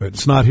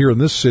 It's not here in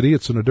this city.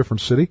 It's in a different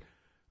city.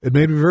 It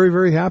made me very,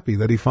 very happy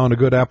that he found a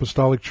good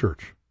apostolic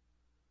church.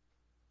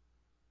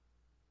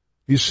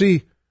 You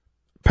see,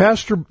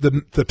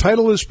 the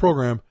title of this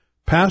program,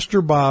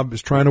 Pastor Bob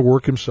is trying to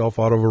work himself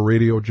out of a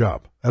radio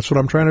job. That's what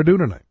I'm trying to do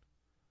tonight.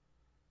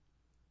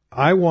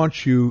 I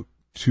want you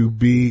to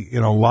be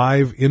in a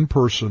live,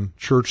 in-person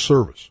church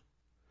service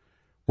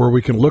where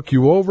we can look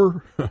you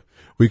over,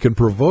 we can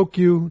provoke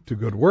you to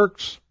good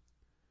works,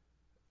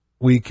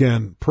 we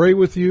can pray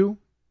with you,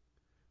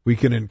 we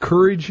can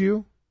encourage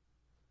you,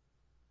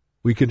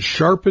 we can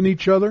sharpen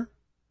each other.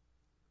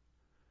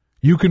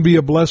 You can be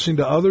a blessing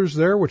to others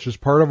there, which is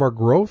part of our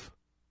growth.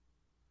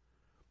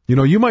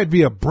 You might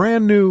be a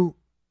brand new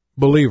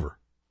believer,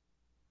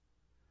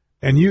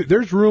 and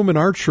there's room in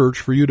our church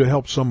for you to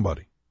help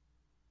somebody.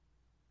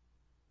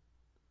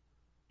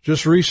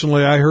 Just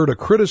recently, I heard a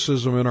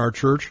criticism in our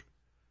church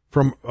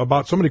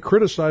about somebody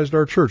criticized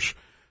our church.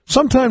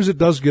 Sometimes it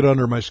does get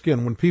under my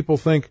skin when people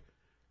think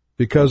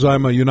because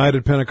I'm a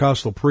United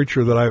Pentecostal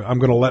preacher that I'm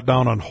going to let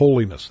down on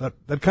holiness.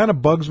 That kind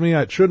of bugs me.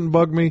 It shouldn't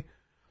bug me,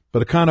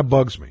 but it kind of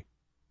bugs me.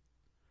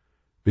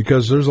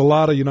 Because there's a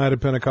lot of United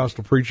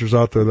Pentecostal preachers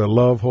out there that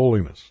love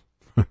holiness.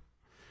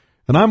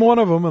 And I'm one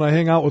of them, and I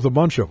hang out with a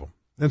bunch of them.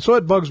 And so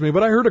it bugs me.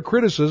 But I heard a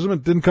criticism.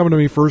 It didn't come to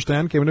me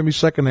firsthand, came to me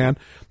secondhand.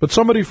 But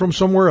somebody from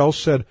somewhere else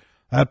said,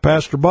 that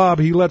Pastor Bob,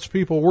 he lets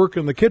people work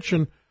in the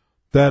kitchen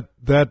that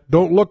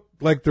don't look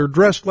like they're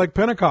dressed like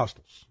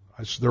Pentecostals.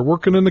 They're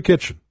working in the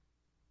kitchen.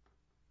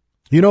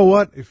 You know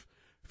what? If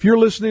you're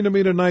listening to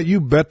me tonight,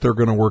 you bet they're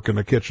going to work in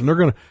the kitchen.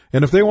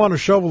 And if they want to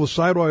shovel the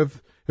sidewalk,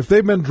 if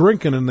they've been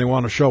drinking and they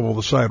want to shovel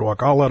the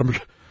sidewalk, I'll let them.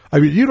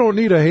 You don't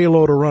need a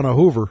halo to run a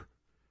Hoover.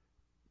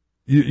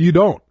 You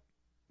don't.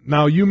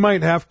 Now, you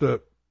might have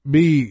to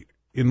be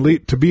in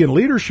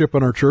leadership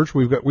in our church.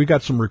 We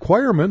got some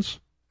requirements,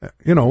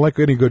 like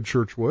any good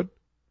church would.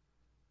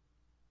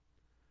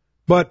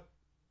 But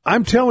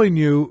I'm telling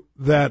you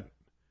that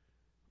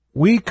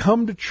we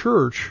come to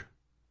church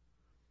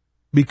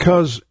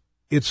because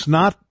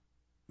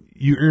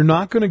you're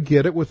not going to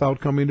get it without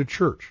coming to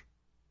church.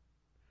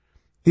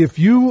 If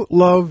you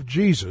love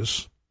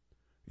Jesus,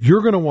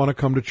 you're going to want to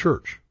come to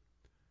church.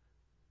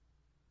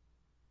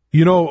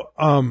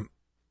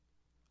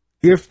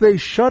 If they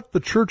shut the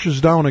churches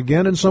down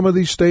again in some of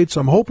these states,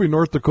 I'm hoping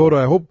North Dakota,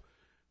 I hope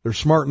they're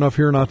smart enough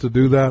here not to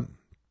do that.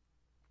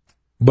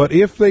 But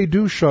if they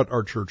do shut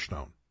our church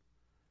down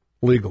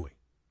legally,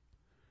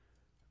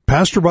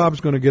 Pastor Bob's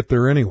going to get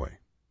there anyway.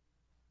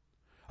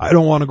 I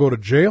don't want to go to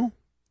jail.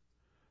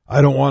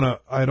 I don't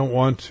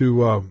want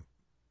to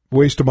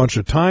waste a bunch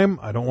of time.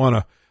 I don't want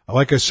to,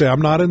 like I say,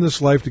 I'm not in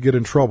this life to get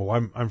in trouble.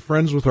 I'm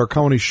friends with our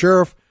county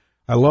sheriff.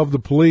 I love the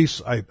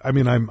police. Our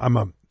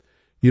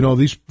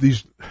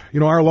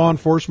law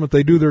enforcement,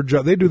 they do their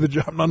job. They do the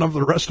job none of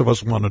the rest of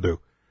us want to do.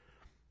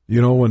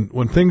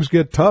 When things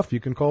get tough,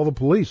 you can call the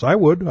police. I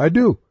would. I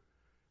do.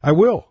 I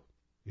will.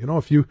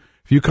 If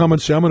you come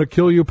and say, I'm going to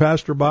kill you,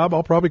 Pastor Bob,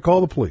 I'll probably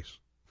call the police.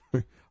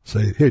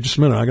 Say, hey, just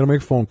a minute. I got to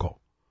make a phone call.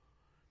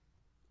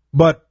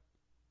 But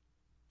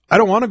I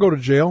don't want to go to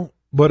jail.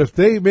 But if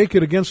they make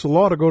it against the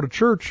law to go to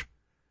church,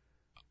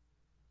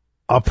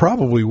 I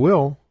probably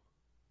will.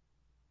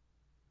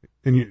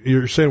 And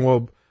you're saying,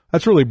 well,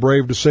 that's really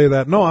brave to say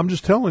that. No, I'm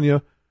just telling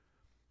you,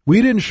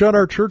 we didn't shut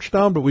our church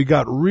down, but we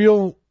got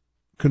real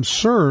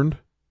concerned.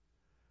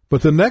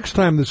 But the next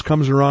time this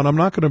comes around, I'm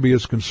not going to be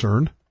as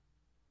concerned.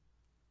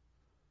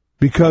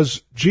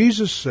 Because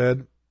Jesus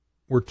said,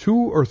 where 2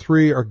 or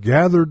 3 are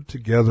gathered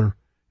together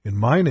in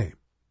my name,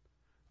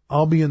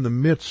 I'll be in the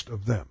midst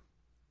of them.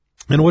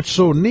 And what's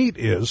so neat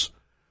is,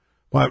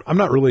 well, I'm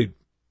not really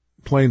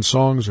playing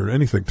songs or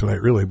anything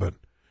tonight, really, but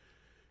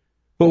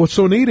what's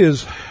so neat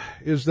is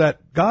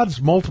that God's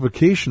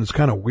multiplication is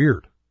kind of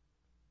weird.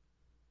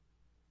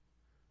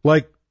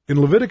 Like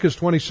in Leviticus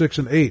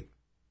 26:8,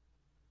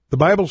 the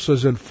Bible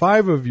says, and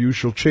 5 of you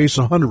shall chase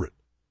 100.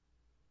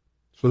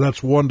 So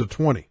that's 1 to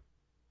 20.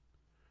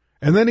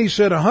 And then he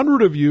said,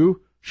 100 of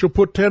you shall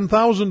put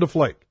 10,000 to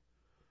flight.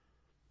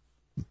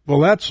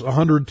 Well, that's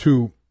 100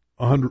 to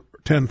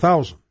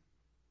 10,000.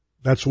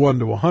 That's 1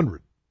 to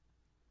 100.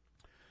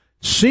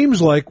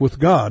 seems like with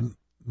God,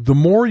 the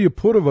more you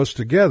put of us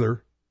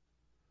together,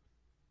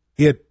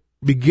 it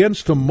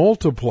begins to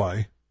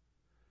multiply,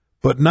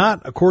 but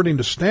not according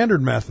to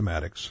standard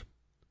mathematics,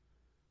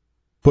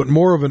 but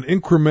more of an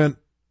increment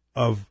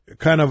of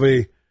kind of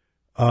a,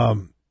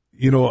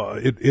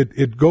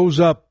 it goes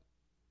up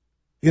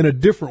in a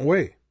different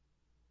way.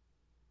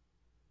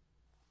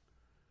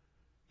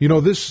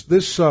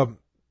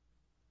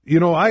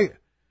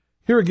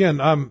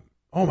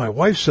 My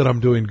wife said I'm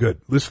doing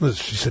good. Listen to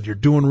this. She said, "You're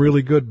doing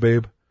really good,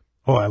 babe."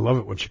 Oh, I love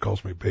it when she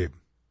calls me babe.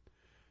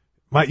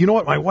 You know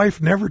what? My wife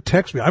never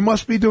texts me. I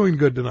must be doing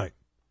good tonight.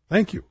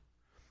 Thank you.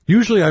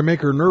 Usually I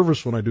make her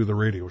nervous when I do the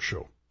radio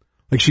show.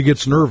 Like she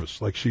gets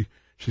nervous. Like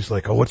she's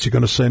like, "Oh, what's he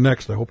going to say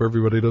next? I hope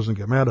everybody doesn't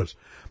get mad at us."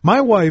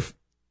 My wife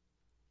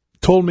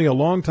told me a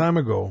long time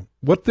ago,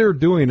 what they're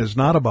doing is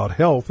not about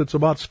health. It's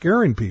about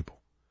scaring people.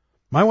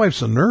 My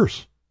wife's a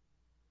nurse.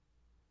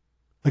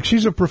 Like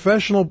she's a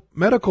professional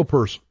medical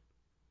person.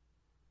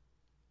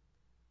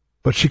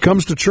 But she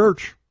comes to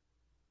church.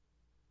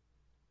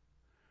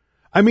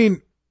 I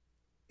mean,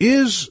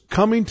 is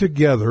coming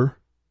together,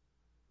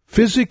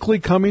 physically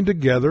coming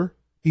together,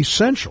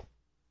 essential?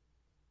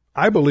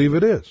 I believe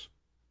it is.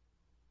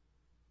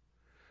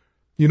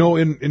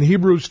 In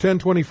Hebrews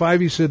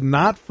 10:25, he said,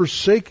 "Not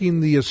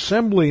forsaking the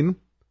assembling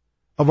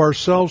of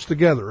ourselves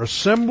together."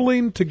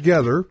 Assembling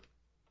together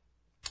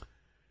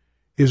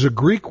is a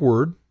Greek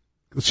word.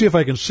 Let's see if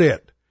I can say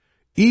it.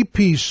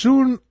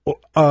 Episun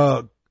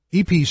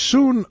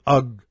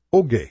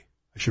oge.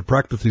 I should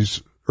practice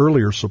these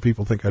earlier so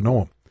people think I know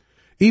them.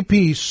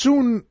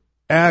 Episun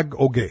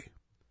oge.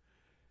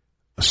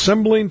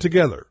 Assembling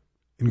together.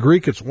 In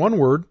Greek, it's one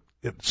word.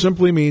 It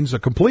simply means a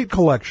complete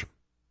collection,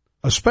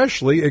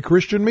 especially a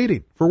Christian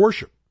meeting for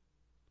worship.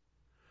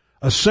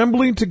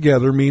 Assembling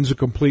together means a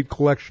complete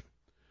collection.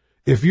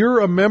 If you're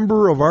a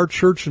member of our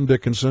church in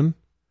Dickinson,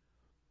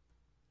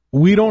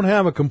 we don't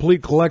have a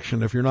complete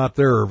collection if you're not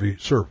there every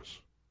service.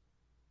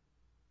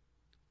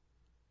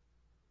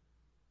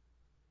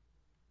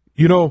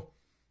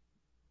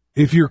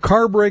 If your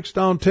car breaks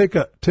down, take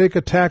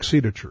a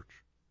taxi to church.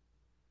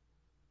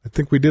 I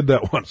think we did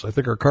that once. I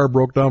think our car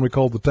broke down. We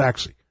called the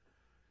taxi.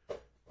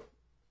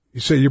 You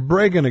say, "You're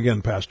bragging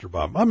again, Pastor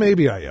Bob." Well,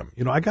 maybe I am.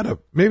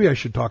 Maybe I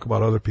should talk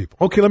about other people.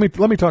 Okay, let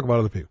me talk about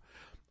other people.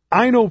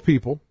 I know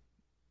people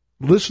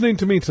listening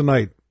to me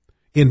tonight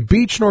in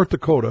Beach, North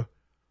Dakota,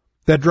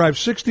 that drive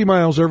 60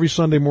 miles every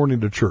Sunday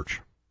morning to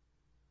church.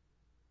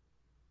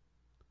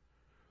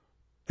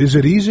 Is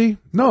it easy?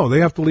 No, they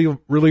have to leave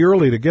really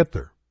early to get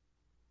there.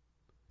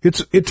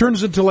 It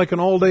turns into like an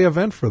all-day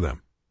event for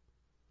them.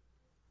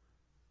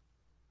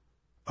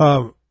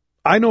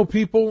 I know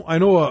people. I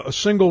know a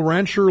single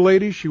rancher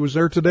lady. She was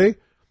there today.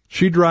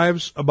 She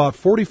drives about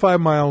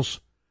 45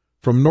 miles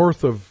from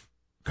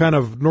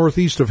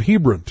northeast of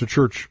Hebron to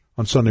church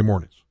on Sunday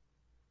mornings.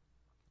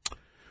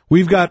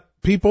 We've got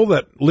people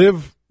that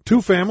live,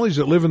 two families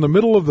that live in the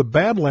middle of the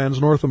Badlands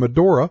north of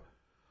Medora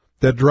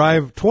that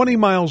drive 20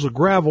 miles of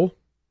gravel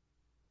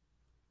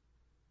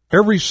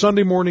every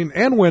Sunday morning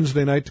and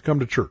Wednesday night to come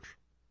to church.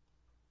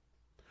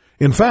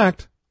 In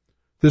fact,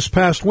 this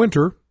past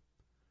winter,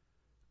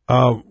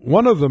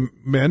 one of the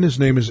men, his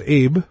name is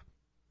Abe,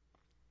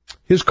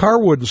 his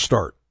car wouldn't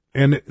start.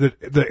 And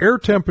the air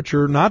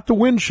temperature, not the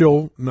wind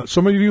chill,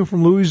 some of you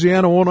from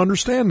Louisiana won't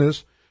understand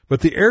this, but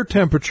the air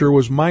temperature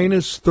was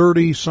minus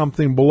 30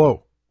 something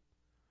below.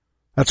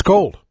 That's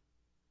cold.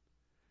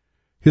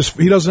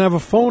 He doesn't have a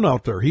phone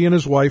out there. He and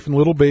his wife and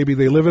little baby,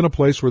 they live in a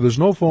place where there's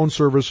no phone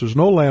service, there's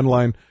no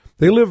landline.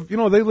 They live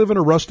in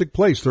a rustic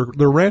place.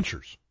 They're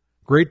ranchers.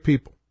 Great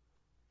people.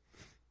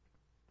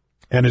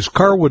 And his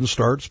car wouldn't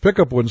start, his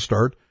pickup wouldn't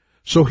start,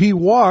 so he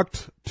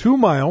walked 2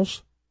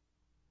 miles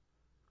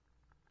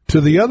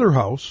to the other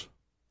house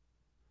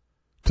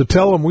to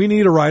tell him we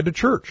need a ride to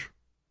church.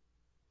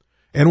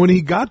 And when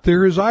he got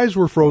there, his eyes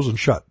were frozen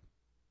shut.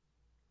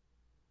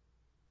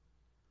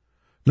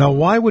 Now,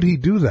 why would he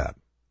do that?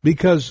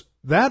 Because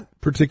that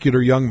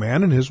particular young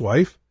man and his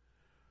wife,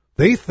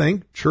 they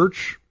think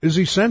church is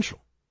essential.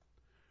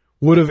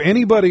 Would have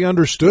anybody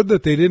understood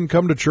that they didn't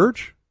come to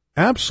church?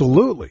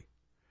 Absolutely.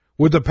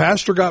 Would the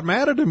pastor got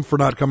mad at him for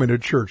not coming to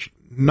church?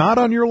 Not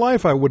on your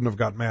life I wouldn't have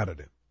got mad at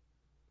him.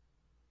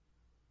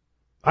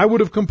 I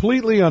would have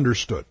completely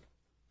understood.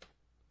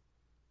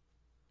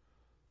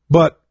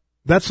 But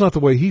that's not the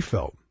way he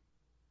felt.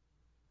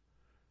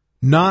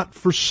 Not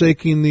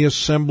forsaking the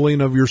assembling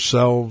of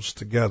yourselves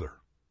together.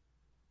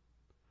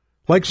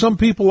 Like some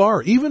people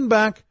are. Even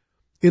back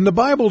in the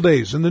Bible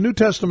days, in the New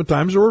Testament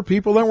times, there were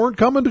people that weren't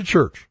coming to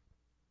church.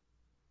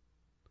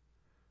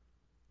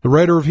 The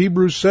writer of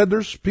Hebrews said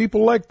there's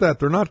people like that.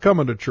 They're not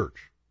coming to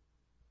church.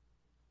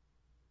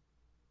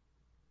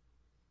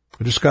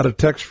 I just got a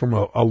text from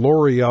a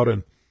Lori out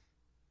in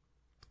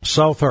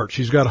South Hart.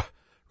 She's got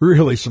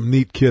really some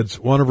neat kids.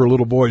 One of her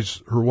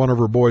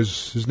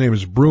boys, his name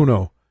is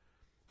Bruno,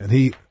 and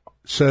he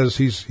says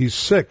he's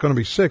sick, going to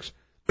be 6.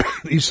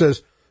 He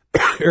says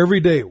every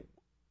day,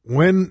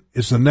 when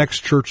is the next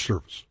church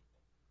service?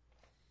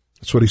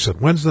 That's what he said.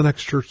 When's the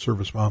next church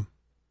service, Mom?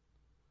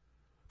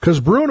 Because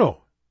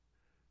Bruno,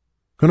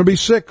 going to be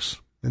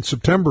 6 in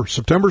September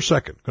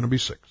 2nd, going to be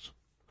 6.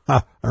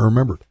 I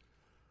remembered.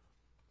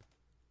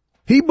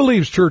 He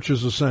believes church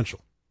is essential.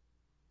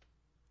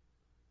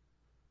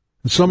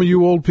 And some of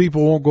you old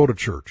people won't go to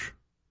church.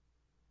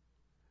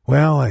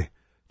 Well, I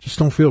just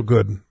don't feel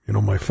good. You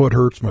know, my foot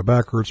hurts, my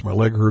back hurts, my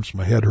leg hurts,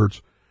 my head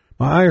hurts,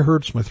 my eye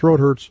hurts, my throat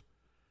hurts.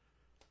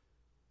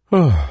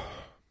 I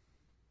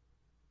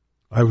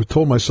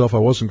told myself I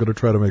wasn't going to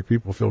try to make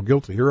people feel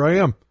guilty. Here I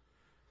am.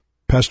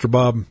 Pastor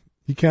Bob,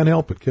 he can't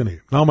help it, can he?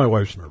 Now my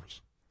wife's nervous.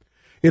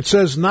 It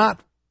says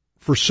not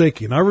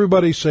forsaking.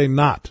 Everybody say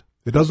not.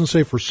 It doesn't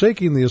say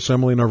forsaking the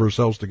assembling of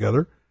ourselves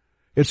together.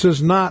 It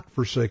says not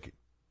forsaking.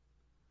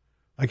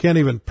 I can't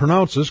even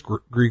pronounce this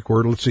Greek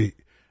word. Let's see.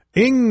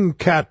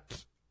 Inkat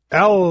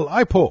el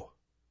ipo.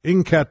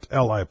 Inkat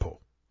el ipo.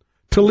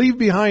 To leave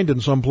behind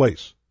in some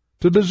place.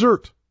 To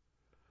desert.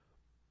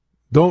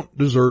 Don't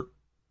desert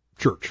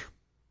church.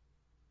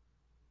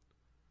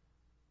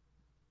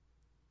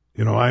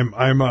 You know,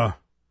 I'm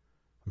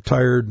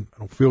tired. I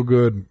don't feel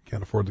good.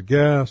 Can't afford the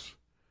gas.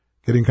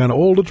 Getting kind of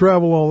old to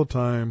travel all the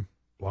time.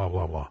 Blah,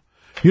 blah, blah.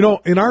 You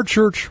know, in our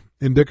church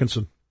in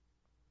Dickinson,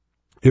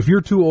 if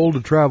you're too old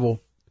to travel,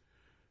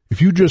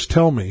 if you just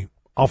tell me,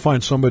 I'll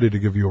find somebody to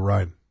give you a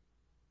ride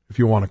if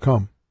you want to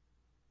come.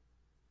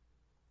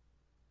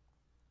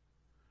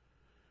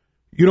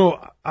 You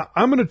know,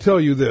 I'm going to tell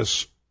you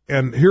this,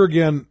 and here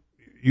again,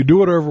 you do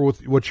whatever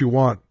with what you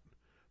want,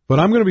 but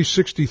I'm going to be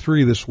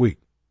 63 this week,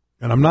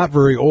 and I'm not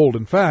very old.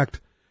 In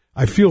fact,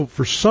 I feel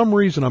for some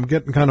reason I'm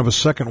getting kind of a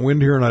second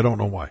wind here, and I don't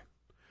know why.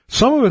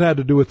 Some of it had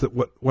to do with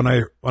when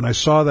I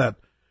saw that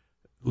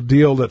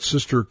deal that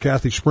Sister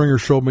Kathy Springer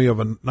showed me of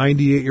a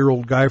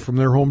 98-year-old guy from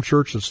their home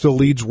church that still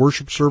leads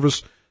worship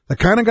service. That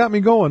kind of got me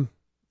going.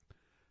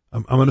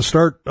 I'm going to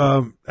start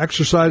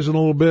exercising a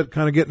little bit,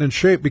 kind of getting in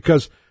shape,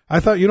 because I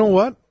thought, you know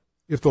what?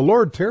 If the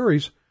Lord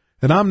tarries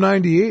and I'm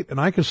 98 and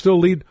I can still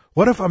lead,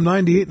 what if I'm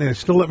 98 and they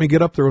still let me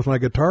get up there with my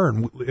guitar?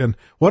 And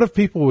what if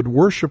people would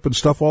worship and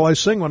stuff while I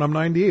sing when I'm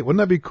 98? Wouldn't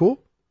that be cool?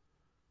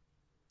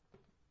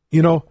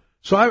 You know,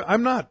 so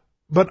I'm not,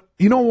 but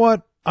you know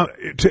what?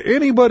 To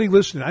anybody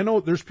listening, I know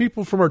there's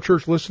people from our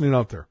church listening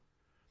out there.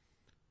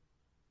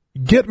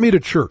 Get me to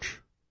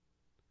church.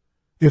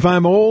 If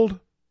I'm old,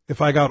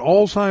 if I got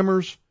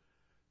Alzheimer's,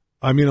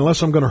 I mean,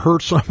 unless I'm going to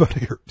hurt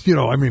somebody, or, you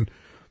know, I mean,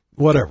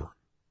 whatever.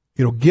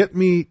 You know, get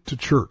me to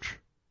church.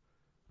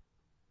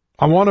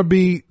 I want to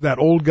be that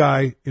old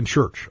guy in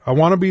church. I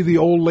want to be the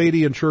old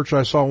lady in church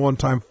I saw one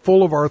time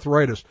full of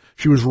arthritis.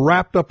 She was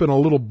wrapped up in a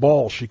little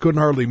ball. She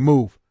couldn't hardly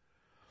move.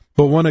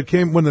 But when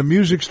the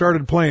music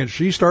started playing,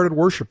 she started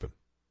worshiping.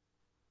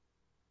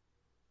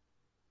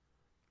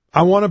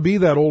 I want to be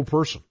that old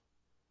person.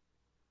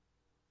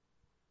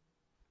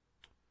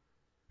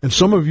 And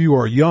some of you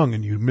are young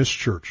and you miss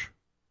church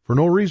for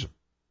no reason.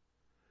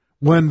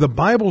 When the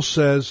Bible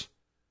says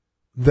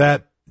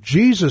that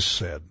Jesus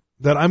said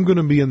that I'm going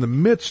to be in the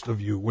midst of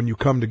you when you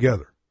come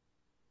together.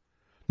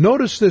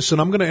 Notice this,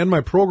 and I'm going to end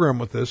my program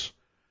with this,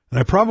 and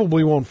I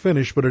probably won't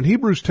finish, but in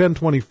Hebrews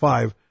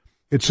 10:25,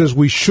 it says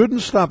we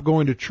shouldn't stop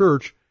going to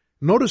church.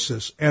 Notice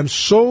this, and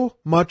so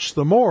much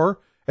the more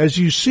as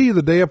you see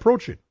the day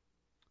approaching.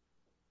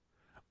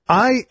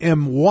 I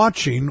am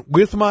watching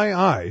with my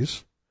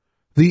eyes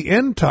the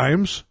end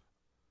times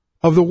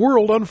of the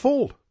world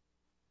unfold.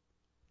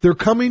 They're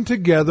coming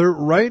together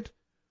right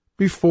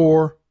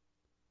before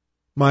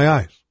my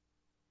eyes.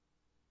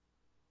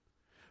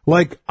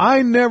 Like,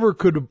 I never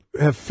could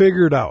have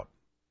figured out.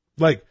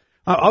 Like,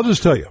 I'll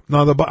just tell you.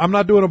 Now, I'm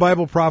not doing a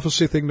Bible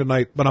prophecy thing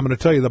tonight, but I'm going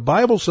to tell you, the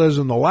Bible says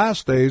in the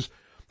last days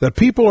that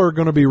people are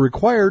going to be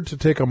required to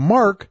take a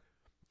mark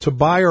to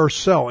buy or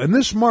sell. And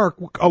this mark,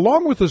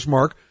 along with this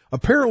mark,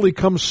 apparently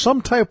comes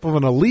some type of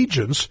an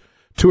allegiance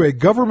to a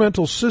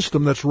governmental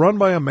system that's run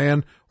by a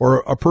man or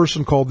a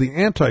person called the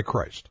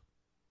Antichrist.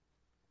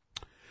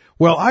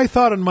 Well, I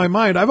thought in my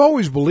mind, I've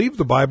always believed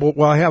the Bible.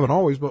 Well, I haven't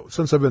always, but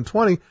since I've been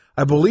 20,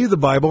 I believe the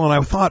Bible, and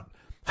I thought,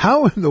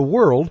 how in the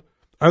world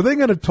are they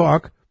going to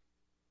talk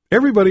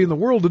everybody in the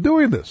world to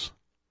doing this?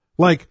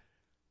 Like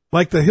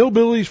the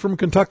hillbillies from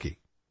Kentucky,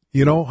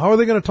 you know, how are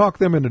they going to talk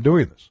them into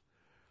doing this?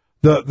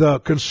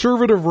 The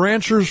conservative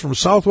ranchers from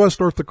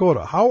Southwest North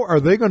Dakota, how are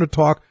they going to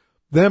talk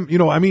them? You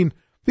know, I mean,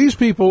 these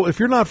people, if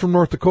you're not from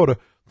North Dakota,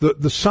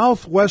 the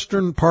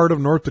southwestern part of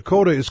North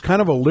Dakota is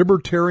kind of a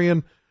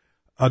libertarian,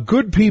 a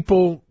good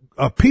people,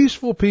 a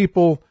peaceful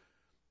people,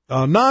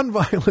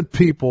 nonviolent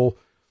people,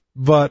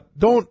 but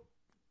don't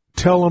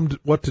tell them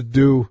what to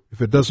do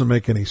if it doesn't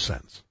make any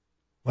sense.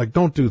 Like,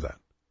 don't do that,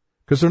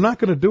 because they're not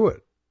going to do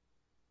it.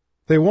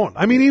 They won't.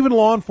 I mean, even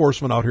law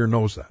enforcement out here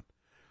knows that.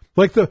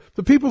 Like the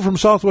people from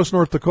Southwest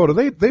North Dakota,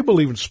 they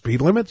believe in speed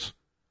limits.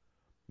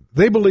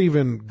 They believe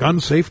in gun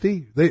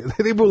safety.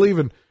 They believe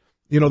in,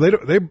 you know,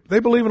 they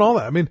believe in all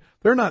that. I mean,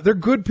 they're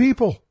good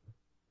people,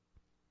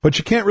 but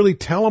you can't really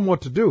tell them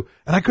what to do.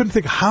 And I couldn't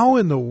think, how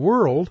in the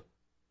world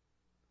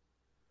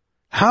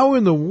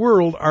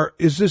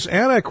is this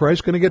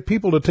Antichrist going to get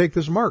people to take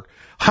this mark?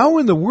 How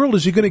in the world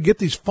is he going to get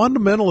these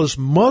fundamentalist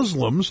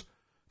Muslims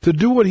to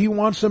do what he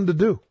wants them to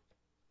do.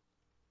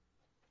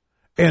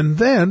 And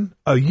then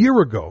a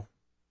year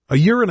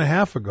and a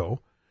half ago,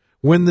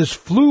 when this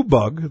flu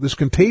bug, this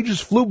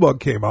contagious flu bug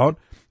came out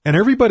and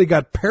everybody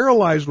got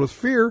paralyzed with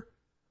fear,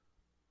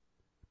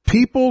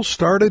 people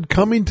started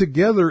coming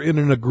together in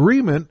an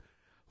agreement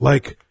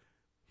like,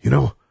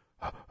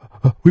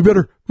 we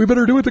better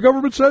do what the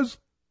government says.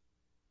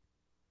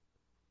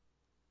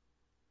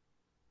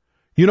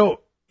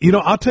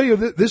 I'll tell you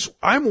this,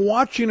 I'm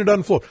watching it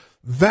unfold.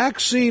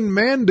 Vaccine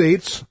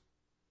mandates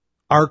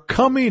are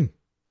coming.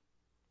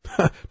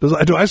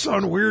 Do I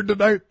sound weird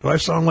tonight? Do I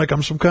sound like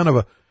I'm some kind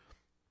of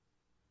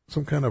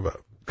a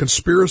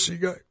conspiracy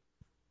guy?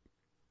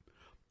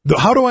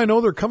 How do I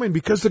know they're coming?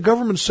 Because the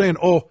government's saying,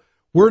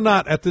 we're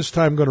not at this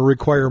time going to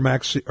require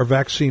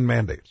vaccine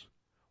mandates.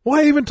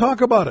 Why even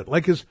talk about it?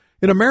 Like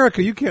in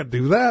America, you can't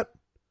do that.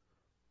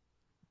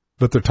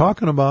 But they're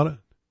talking about it.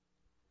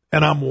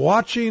 And I'm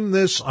watching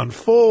this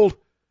unfold.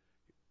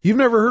 You've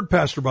never heard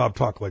Pastor Bob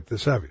talk like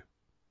this, have you?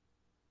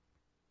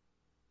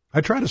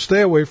 I try to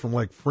stay away from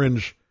like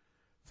fringe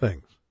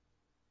things.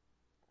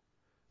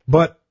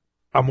 But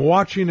I'm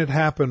watching it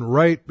happen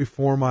right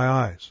before my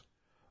eyes.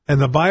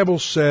 And the Bible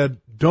said,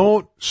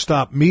 don't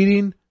stop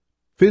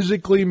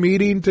physically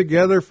meeting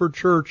together for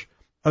church,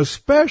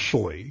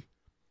 especially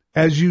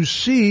as you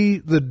see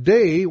the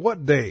day,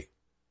 what day?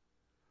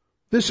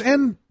 This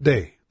end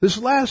day, this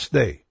last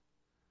day,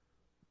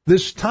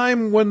 this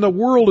time when the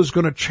world is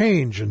going to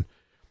change and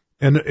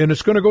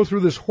it's going to go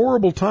through this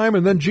horrible time,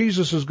 and then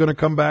Jesus is going to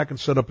come back and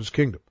set up his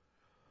kingdom.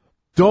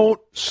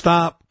 Don't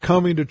stop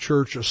coming to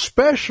church,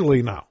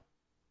 especially now.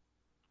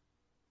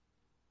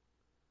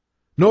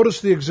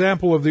 Notice the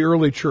example of the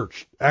early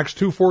church. Acts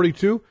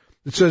 2:42,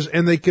 it says,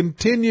 and they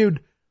continued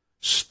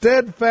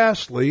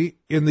steadfastly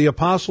in the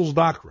apostles'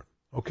 doctrine.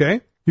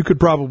 Okay? You could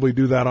probably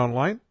do that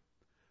online.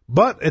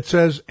 But it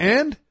says,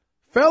 and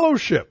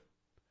fellowship,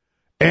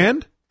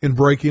 and in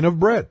breaking of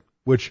bread,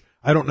 which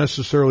I don't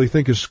necessarily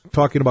think is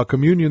talking about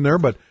communion there,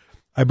 but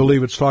I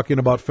believe it's talking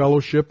about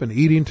fellowship and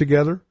eating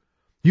together.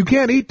 You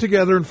can't eat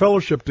together and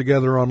fellowship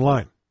together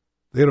online.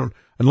 They don't,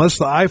 unless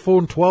the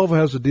iPhone 12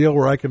 has a deal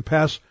where I can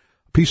pass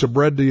a piece of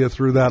bread to you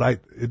through that,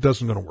 it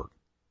doesn't going to work.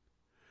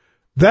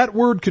 That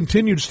word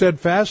continued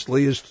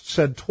steadfastly is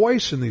said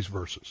twice in these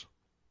verses.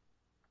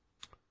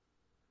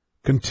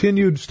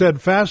 Continued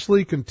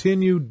steadfastly,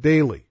 continued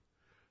daily.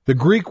 The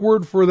Greek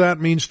word for that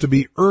means to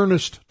be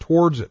earnest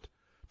towards it,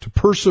 to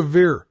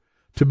persevere,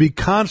 to be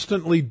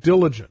constantly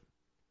diligent,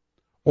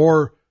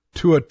 or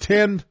to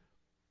attend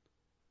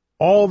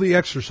all the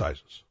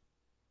exercises.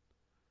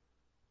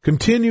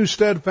 Continue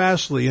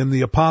steadfastly in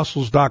the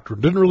apostles' doctrine.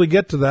 Didn't really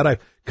get to that. I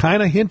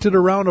kind of hinted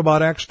around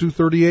about Acts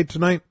 2:38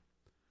 tonight.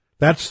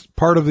 That's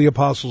part of the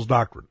apostles'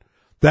 doctrine.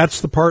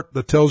 That's the part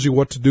that tells you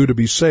what to do to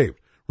be saved.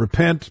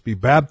 Repent, be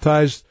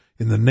baptized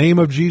in the name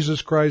of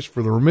Jesus Christ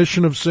for the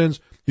remission of sins.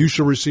 You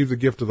shall receive the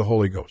gift of the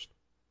Holy Ghost.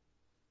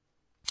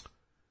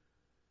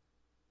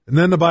 And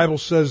then the Bible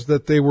says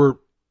that they were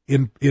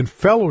in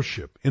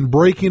fellowship, in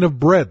breaking of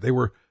bread. They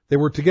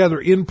were together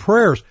in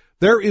prayers.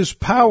 There is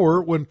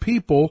power when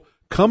people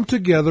come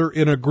together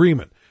in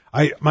agreement.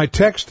 My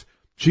text,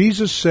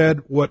 Jesus said,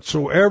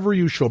 whatsoever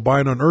you shall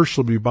bind on earth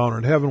shall be bound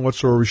in heaven.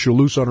 Whatsoever you shall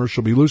loose on earth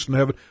shall be loosed in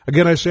heaven.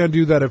 Again, I say unto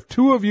you that if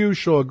two of you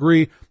shall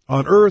agree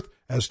on earth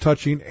as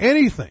touching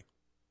anything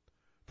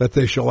that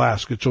they shall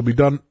ask, it shall be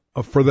done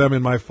for them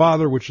in my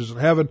Father which is in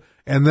heaven.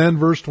 And then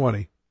verse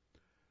 20.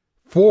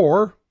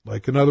 For,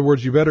 like in other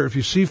words, if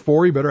you see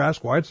for, you better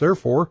ask why it's there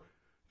for.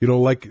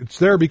 Like it's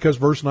there because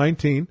verse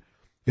 19,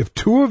 if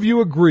two of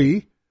you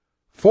agree,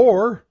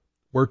 for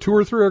where two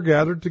or three are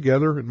gathered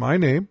together in my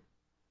name.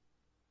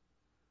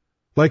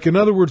 Like in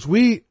other words,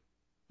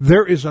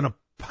 there is a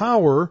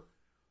power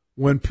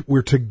when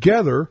we're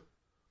together,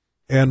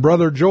 and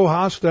Brother Joe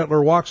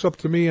Hostetler walks up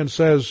to me and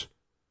says,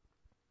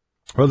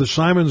 Brother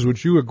Simons,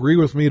 would you agree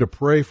with me to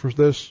pray for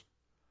this?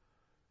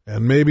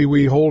 And maybe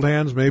we hold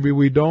hands, maybe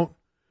we don't,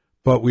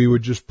 but we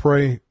would just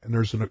pray, and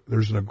there's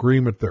an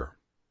agreement there.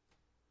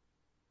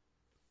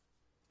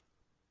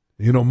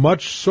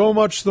 So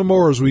much the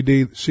more as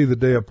we see the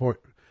day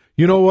appointed.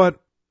 You know what?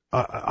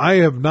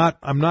 I'm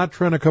not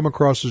trying to come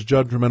across as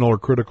judgmental or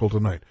critical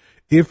tonight.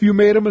 If you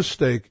made a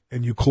mistake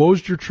and you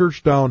closed your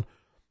church down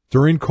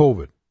during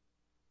COVID,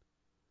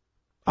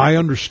 I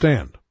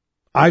understand.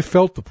 I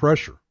felt the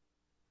pressure.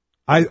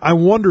 I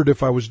wondered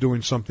if I was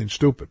doing something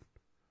stupid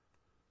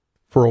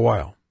for a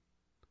while.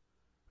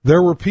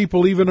 There were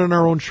people even in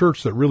our own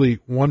church that really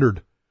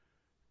wondered,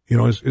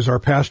 is our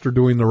pastor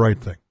doing the right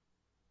thing?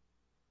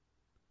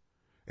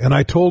 And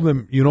I told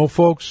them,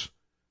 folks,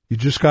 you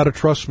just got to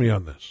trust me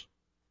on this.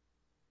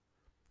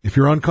 If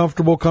you're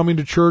uncomfortable coming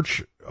to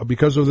church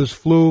because of this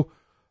flu,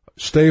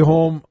 stay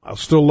home. I'll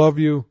still love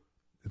you.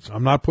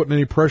 I'm not putting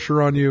any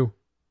pressure on you,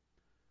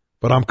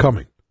 but I'm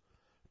coming.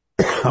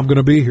 I'm going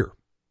to be here.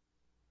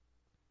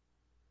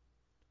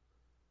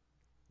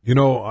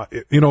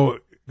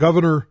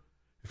 Governor,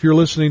 if you're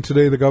listening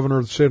today, the governor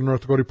of the state of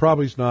North Dakota,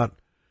 probably is not,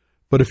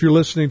 but if you're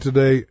listening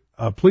today,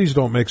 please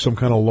don't make some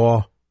kind of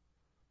law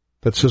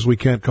that says we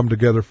can't come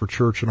together for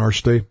church in our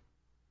state?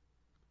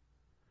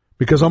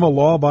 Because I'm a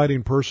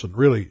law-abiding person,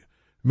 really.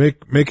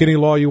 Make any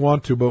law you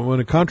want to, but when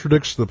it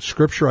contradicts the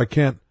Scripture, I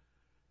can't.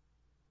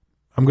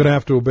 I'm going to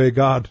have to obey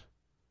God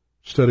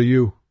instead of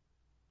you.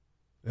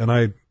 And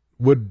I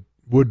would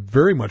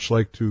very much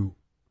like to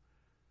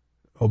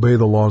obey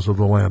the laws of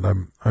the land.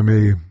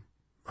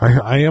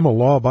 I am a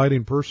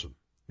law-abiding person.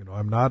 You know,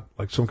 I'm not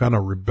like some kind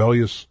of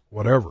rebellious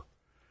whatever.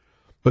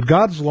 But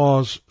God's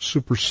laws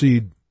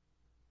supersede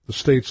the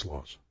state's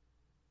laws.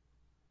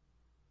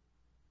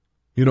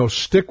 You know,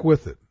 stick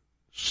with it.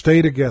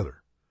 Stay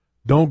together.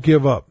 Don't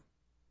give up.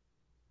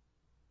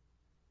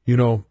 You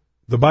know,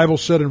 the Bible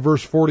said in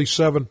verse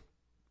 47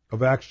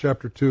 of Acts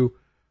chapter 2,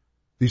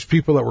 these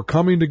people that were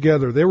coming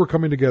together, they were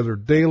coming together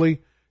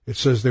daily. It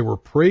says they were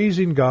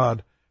praising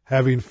God,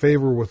 having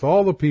favor with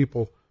all the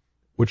people,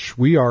 which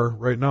we are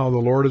right now. The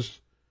Lord is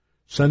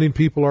sending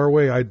people our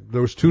way.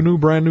 There was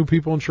brand new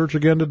people in church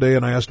again today,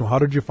 and I asked them, how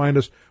did you find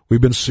us? We've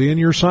been seeing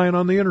your sign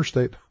on the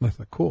interstate. And I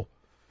thought, cool.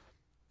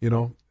 You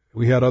know,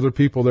 we had other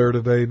people there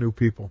today, new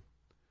people.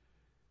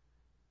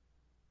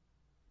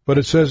 But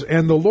it says,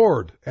 and the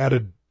Lord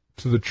added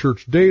to the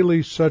church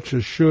daily such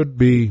as should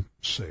be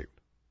saved.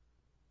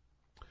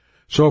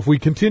 So if we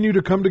continue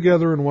to come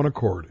together in one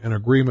accord, in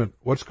agreement,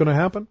 what's going to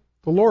happen?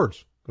 The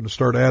Lord's going to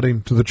start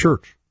adding to the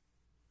church.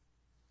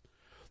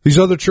 These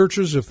other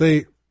churches,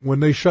 when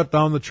they shut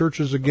down the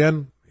churches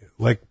again,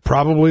 like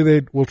probably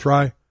they will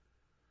try,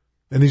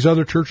 and these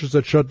other churches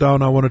that shut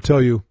down, I want to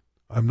tell you,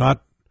 I'm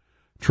not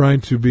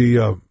trying to be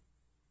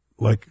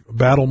like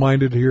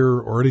battle-minded here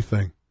or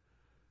anything.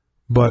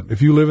 But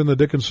if you live in the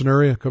Dickinson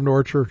area, come to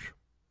our church.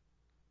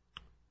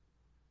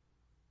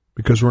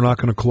 Because we're not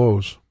going to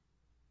close.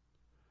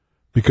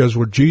 Because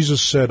what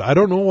Jesus said, I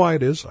don't know why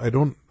it is. I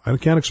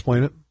can't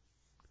explain it.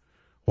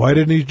 Why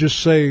didn't he just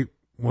say,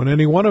 when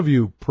any one of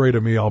you pray to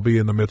me, I'll be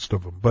in the midst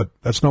of them? But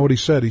that's not what he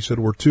said. He said,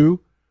 where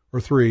 2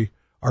 or 3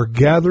 are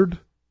gathered,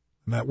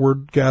 and that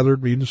word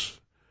gathered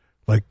means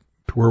like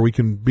to where we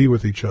can be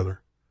with each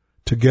other,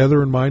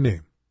 together in my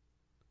name.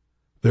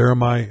 There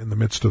am I in the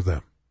midst of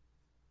them.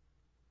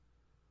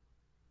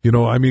 You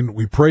know, I mean,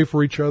 we pray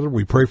for each other.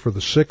 We pray for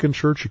the sick in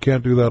church. You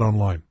can't do that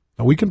online.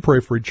 Now, we can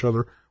pray for each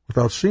other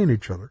without seeing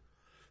each other.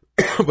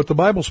 But the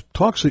Bible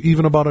talks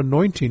even about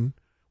anointing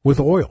with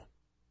oil.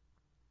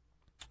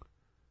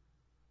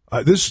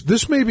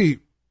 This may be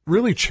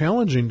really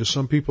challenging to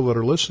some people that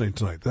are listening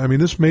tonight. I mean,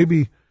 this may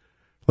be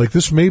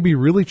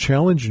really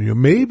challenging you.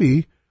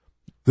 Maybe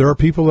there are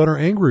people that are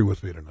angry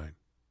with me tonight.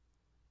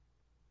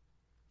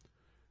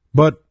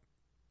 But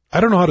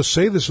I don't know how to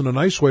say this in a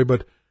nice way,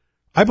 but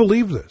I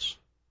believe this.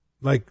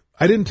 Like,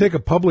 I didn't take a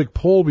public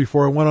poll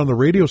before I went on the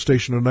radio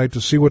station tonight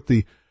to see what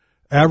the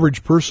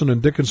average person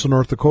in Dickinson,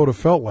 North Dakota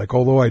felt like,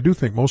 although I do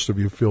think most of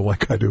you feel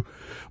like I do.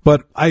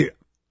 But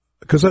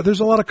because there's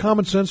a lot of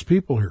common sense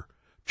people here.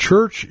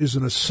 Church is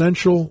an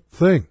essential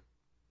thing.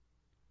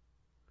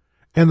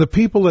 And the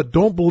people that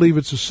don't believe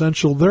it's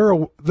essential,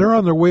 they're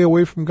on their way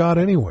away from God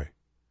anyway.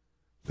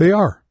 They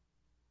are.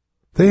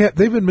 They've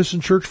been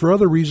missing church for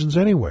other reasons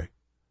anyway.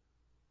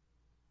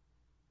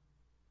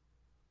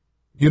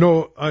 You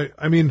know,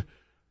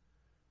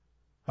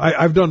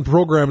 I've done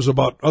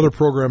other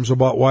programs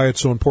about why it's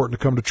so important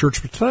to come to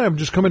church, but tonight I'm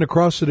just coming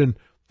across it, and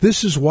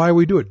this is why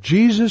we do it.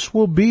 Jesus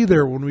will be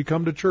there when we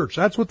come to church.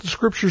 That's what the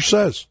Scripture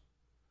says.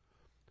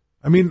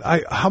 I mean,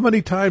 how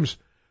many times,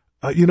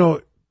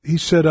 he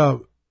said,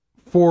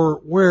 for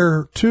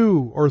where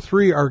 2 or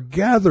 3 are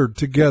gathered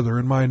together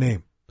in my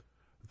name,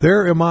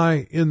 there am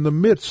I in the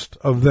midst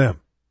of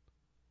them.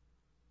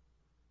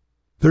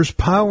 There's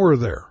power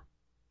there.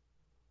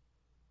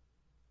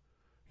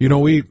 You know,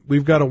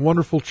 we've got a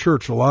wonderful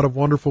church, a lot of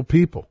wonderful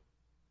people.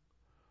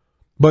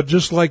 But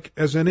just like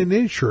as in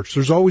any church,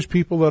 there's always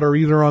people that are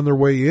either on their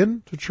way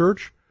in to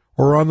church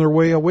or on their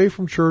way away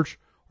from church,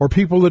 or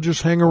people that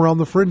just hang around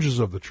the fringes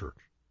of the church.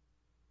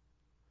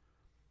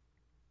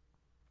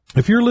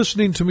 If you're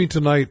listening to me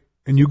tonight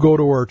and you go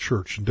to our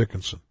church in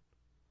Dickinson,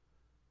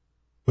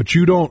 but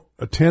you don't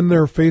attend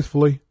there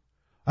faithfully,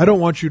 I don't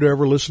want you to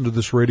ever listen to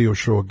this radio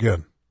show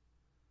again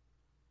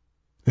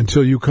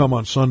until you come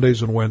on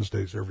Sundays and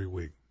Wednesdays every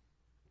week.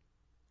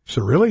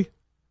 So really?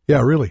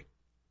 Yeah, really.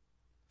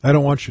 I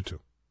don't want you to.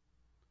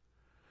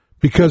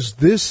 Because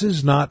this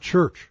is not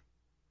church.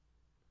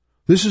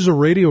 This is a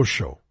radio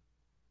show.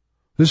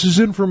 This is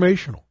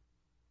informational.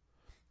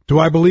 Do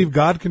I believe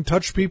God can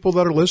touch people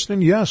that are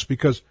listening? Yes,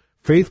 because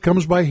faith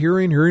comes by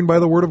hearing, hearing by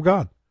the Word of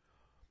God.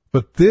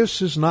 But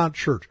this is not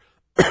church.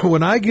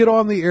 When I get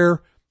on the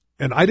air,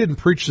 and I didn't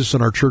preach this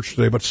in our church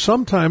today, but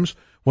sometimes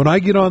when I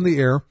get on the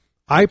air,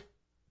 I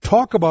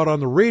talk about on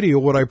the radio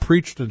what I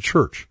preached in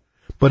church.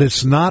 But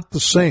it's not the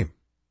same.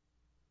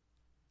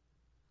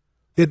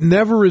 It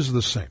never is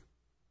the same.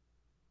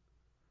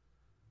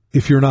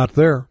 If you're not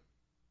there,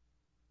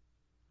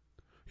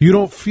 you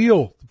don't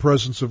feel the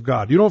presence of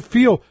God. You don't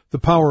feel the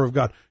power of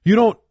God.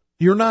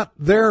 You're not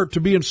there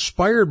to be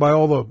inspired by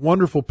all the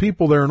wonderful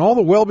people there and all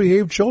the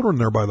well-behaved children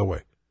there, by the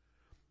way.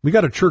 We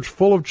got a church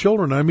full of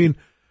children. I mean,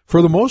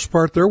 for the most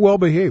part, they're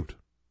well-behaved.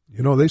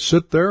 You know, they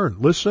sit there and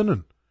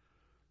listen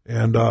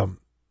and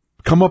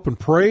come up and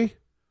pray.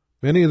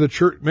 Many of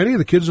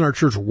the kids in our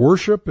church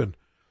worship, and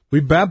we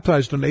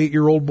baptized an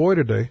 8-year-old boy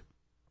today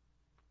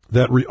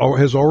that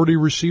has already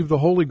received the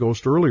Holy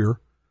Ghost earlier.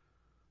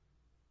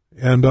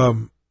 And,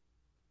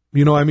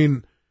 you know, I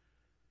mean,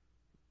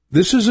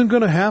 this isn't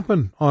going to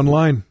happen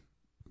online.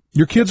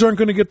 Your kids aren't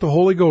going to get the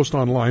Holy Ghost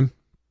online.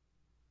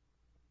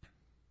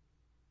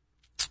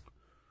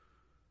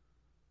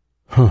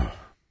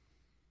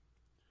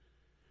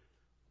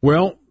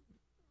 Well,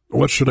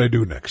 what should I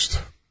do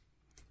next?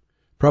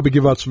 Probably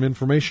give out some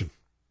information.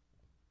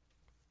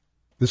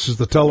 This is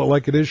the Tell It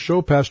Like It Is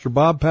show. Pastor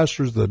Bob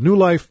pastors the New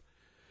Life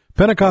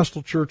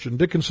Pentecostal Church in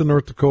Dickinson,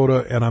 North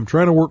Dakota, and I'm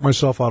trying to work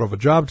myself out of a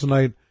job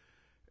tonight,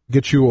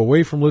 get you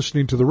away from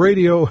listening to the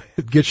radio,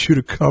 get you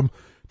to come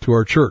to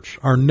our church.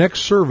 Our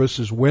next service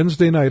is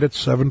Wednesday night at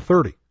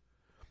 7:30.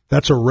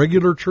 That's a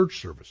regular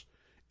church service.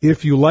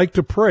 If you like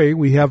to pray,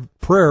 we have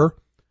prayer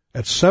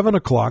at 7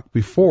 o'clock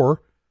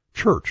before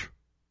church.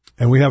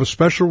 And we have a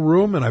special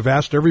room, and I've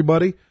asked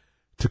everybody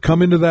to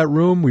come into that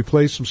room. We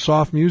play some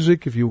soft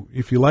music. If you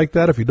like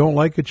that, if you don't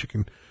like it, you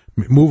can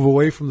move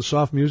away from the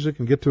soft music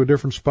and get to a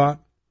different spot.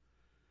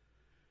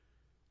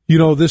 You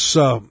know, this,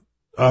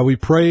 we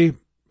pray,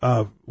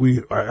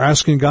 we are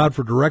asking God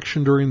for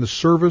direction during the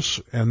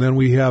service, and then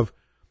we have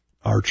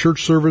our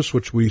church service,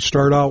 which we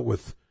start out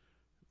with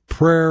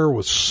prayer,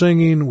 with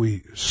singing.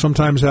 We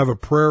sometimes have a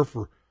prayer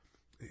for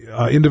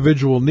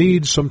individual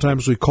needs.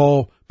 Sometimes we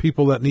call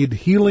people that need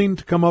healing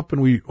to come up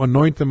and we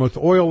anoint them with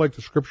oil, like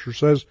the scripture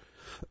says.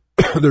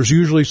 There's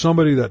usually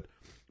somebody that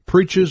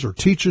preaches or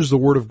teaches the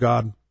Word of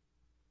God.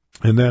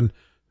 And then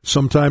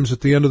sometimes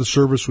at the end of the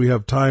service, we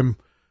have time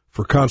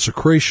for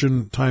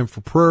consecration, time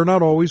for prayer.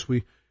 Not always.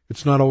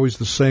 It's not always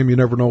the same. You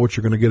never know what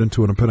you're going to get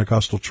into in a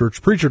Pentecostal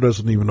church. Preacher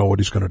doesn't even know what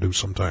he's going to do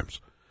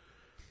sometimes.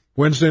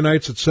 Wednesday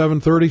nights at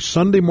 7:30.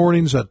 Sunday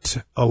mornings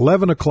at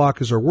 11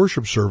 o'clock is our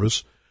worship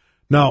service.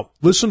 Now,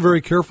 listen very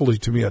carefully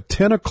to me. At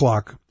 10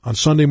 o'clock on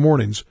Sunday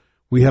mornings,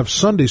 we have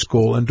Sunday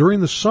school. And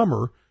during the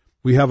summer,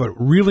 we have a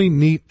really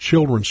neat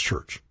children's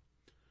church.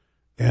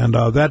 And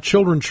that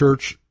children's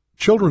church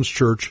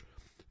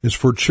is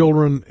for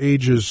children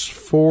ages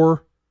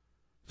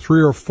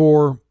 3 or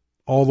 4,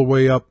 all the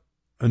way up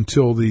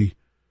until the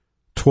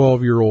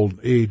 12-year-old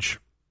age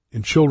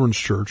in children's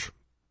church.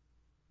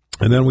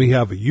 And then we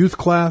have a youth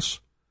class.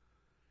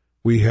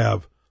 We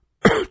have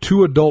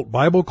 2 adult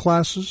Bible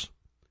classes,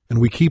 and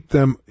we keep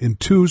them in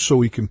 2 so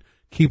we can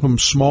keep them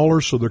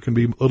smaller so there can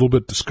be a little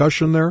bit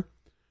discussion there.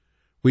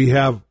 We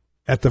have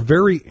at the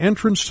very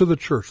entrance to the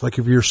church, like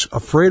if you're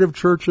afraid of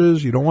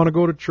churches, you don't want to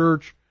go to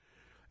church,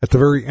 at the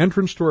very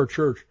entrance to our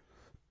church,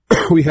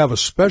 we have a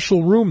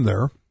special room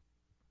there,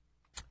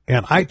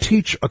 and I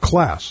teach a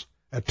class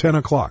at 10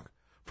 o'clock.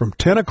 From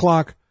 10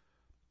 o'clock,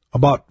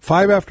 about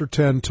 5 after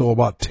 10 till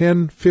about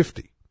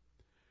 10:50.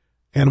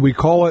 And we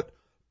call it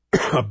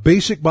a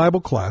basic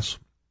Bible class,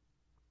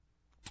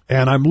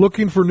 and I'm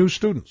looking for new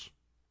students.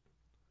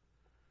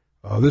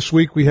 This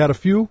week we had a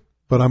few,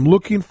 but I'm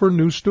looking for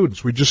new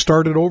students. We just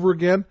started over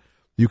again.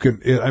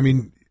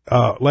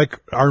 Like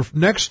our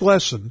next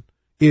lesson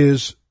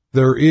is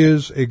there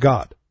is a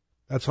God.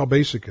 That's how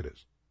basic it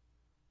is.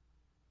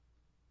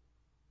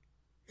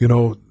 You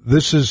know,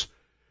 this is,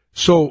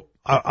 so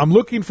I'm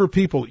looking for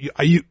people.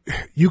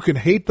 You can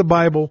hate the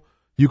Bible.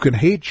 You can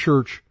hate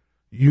church.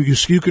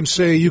 You can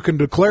say, you can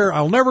declare,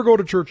 I'll never go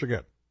to church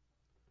again.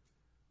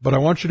 But I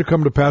want you to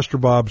come to Pastor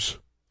Bob's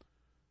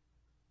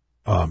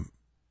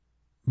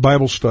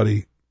Bible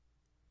study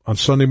on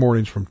Sunday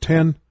mornings from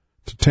 10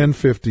 to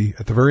 10:50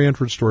 at the very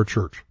entrance to our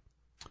church.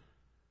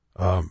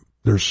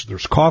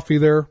 There's coffee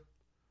there.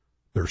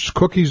 There's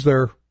cookies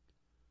there.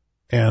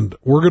 And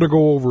we're going to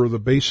go over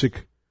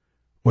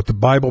what the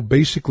Bible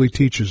basically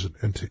teaches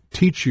and to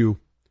teach you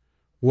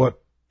what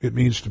it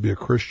means to be a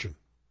Christian.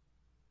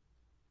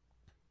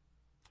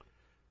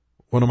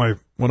 One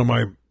of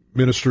my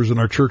ministers in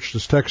our church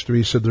just texted me.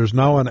 He said, there's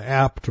now an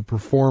app to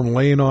perform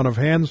laying on of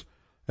hands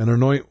and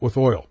anoint with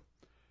oil.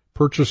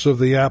 Purchase of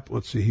the app,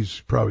 let's see,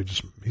 he's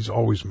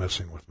always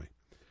messing with me.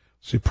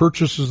 See,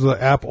 purchases of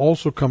the app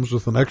also comes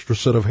with an extra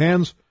set of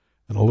hands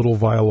and a little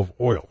vial of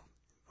oil.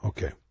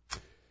 Okay.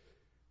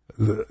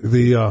 One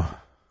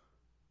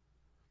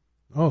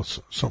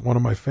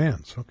of my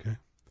fans. Okay.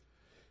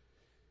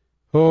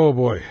 Oh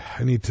boy,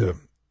 I need to,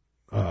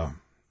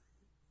 I'm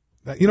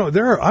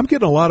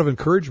getting a lot of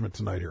encouragement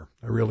tonight here.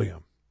 I really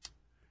am.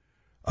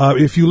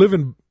 If you live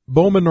in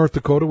Bowman, North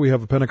Dakota, we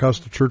have a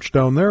Pentecostal church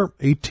down there,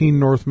 18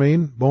 North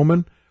Main,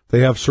 Bowman.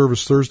 They have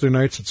service Thursday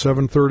nights at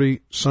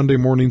 7:30, Sunday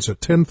mornings at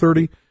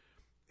 10:30,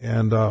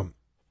 and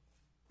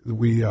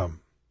we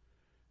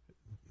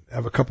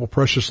have a couple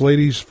precious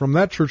ladies from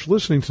that church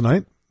listening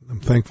tonight. I'm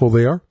thankful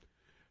they are.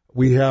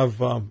 We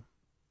have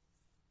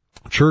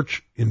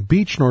church in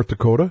Beach, North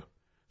Dakota,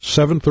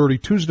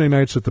 7:30 Tuesday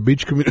nights at the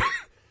Beach Community.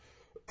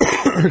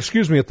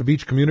 at the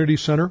Beach Community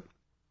Center.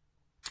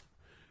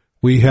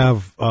 We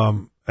have,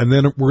 and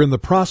then we're in the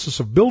process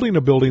of building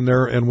a building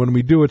there, and when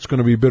we do, it's going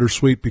to be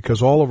bittersweet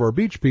because all of our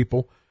beach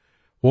people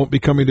won't be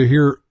coming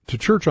to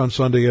church on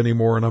Sunday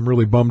anymore, and I'm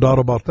really bummed out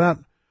about that.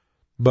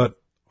 But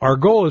our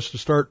goal is to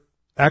start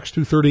Acts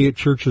 2:38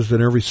 churches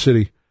in every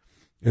city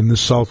in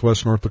this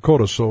southwest North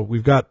Dakota. So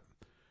we've got,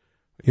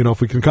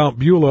 if we can count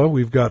Beulah,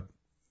 we've got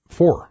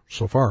 4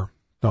 so far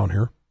down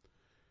here.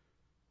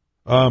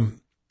 And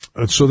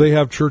so they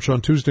have church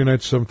on Tuesday night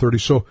at 7:30.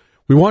 So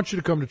we want you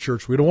to come to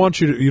church. We don't want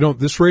you to,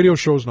 this radio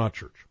show is not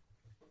church.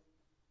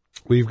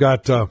 We've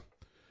got,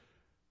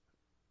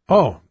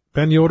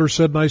 Ben Yoder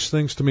said nice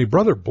things to me.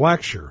 Brother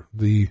Blackshear,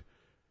 the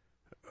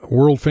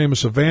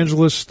world-famous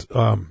evangelist,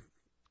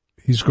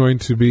 he's going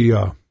to be,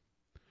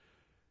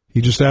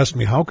 he just asked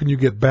me, how can you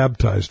get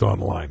baptized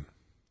online?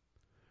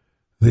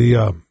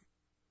 A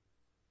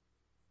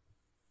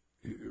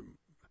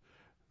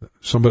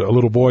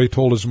little boy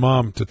told his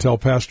mom to tell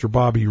Pastor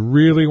Bob he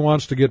really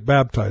wants to get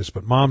baptized,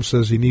 but Mom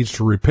says he needs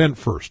to repent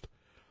first.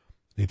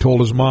 He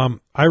told his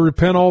mom, I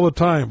repent all the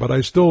time, but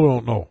I still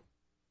don't know.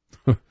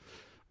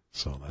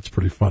 So that's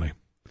pretty funny.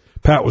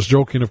 Pat was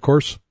joking, of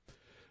course.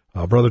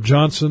 Brother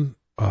Johnson,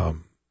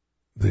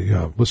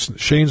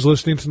 Shane's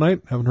listening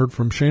tonight. Haven't heard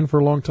from Shane for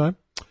a long time.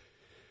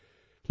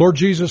 Lord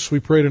Jesus,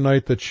 we pray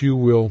tonight that you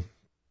will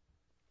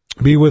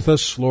be with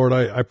us. Lord,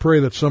 I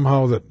pray that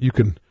somehow that you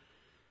can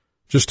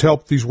just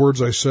help these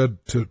words I said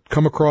to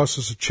come across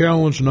as a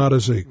challenge, not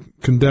as a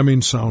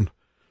condemning sound.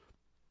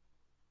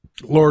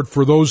 Lord,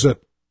 for those that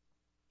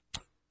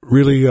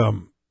really,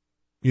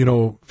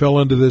 fell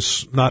into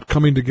this not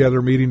coming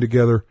together, meeting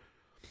together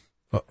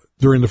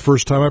during the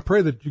first time, I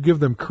pray that you give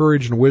them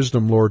courage and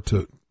wisdom, Lord,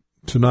 to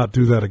not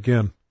do that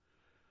again.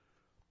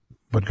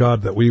 But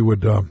God, that we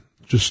would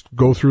just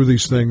go through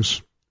these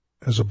things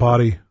as a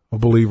body of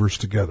believers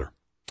together.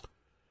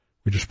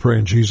 We just pray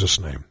in Jesus'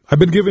 name. I've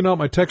been giving out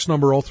my text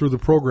number all through the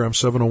program,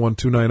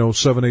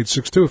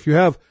 701-290-7862. If you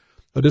have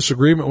a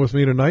disagreement with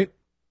me tonight,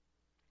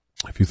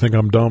 if you think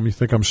I'm dumb, you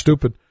think I'm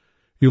stupid,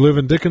 you live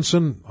in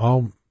Dickinson,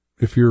 I'd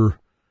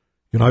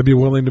be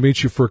willing to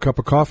meet you for a cup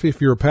of coffee.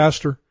 If you're a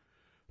pastor,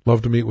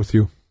 love to meet with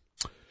you.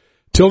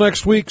 Till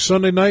next week,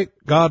 Sunday night,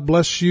 God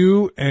bless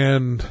you,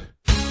 and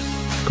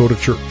go to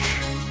church.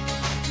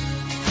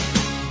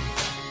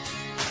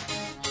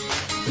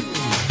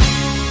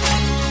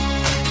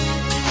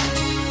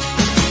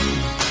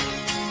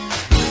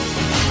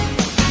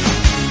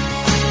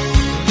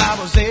 I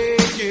was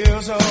 8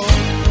 years old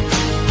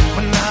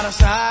when I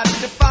decided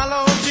to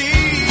follow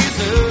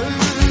Jesus.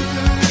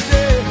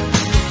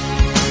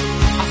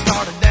 I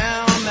started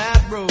down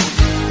that road.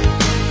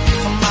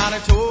 Somebody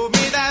told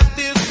me that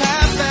this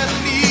path that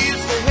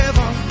leads to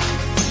heaven,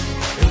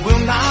 it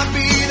will not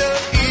be the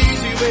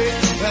easy way.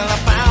 Well, I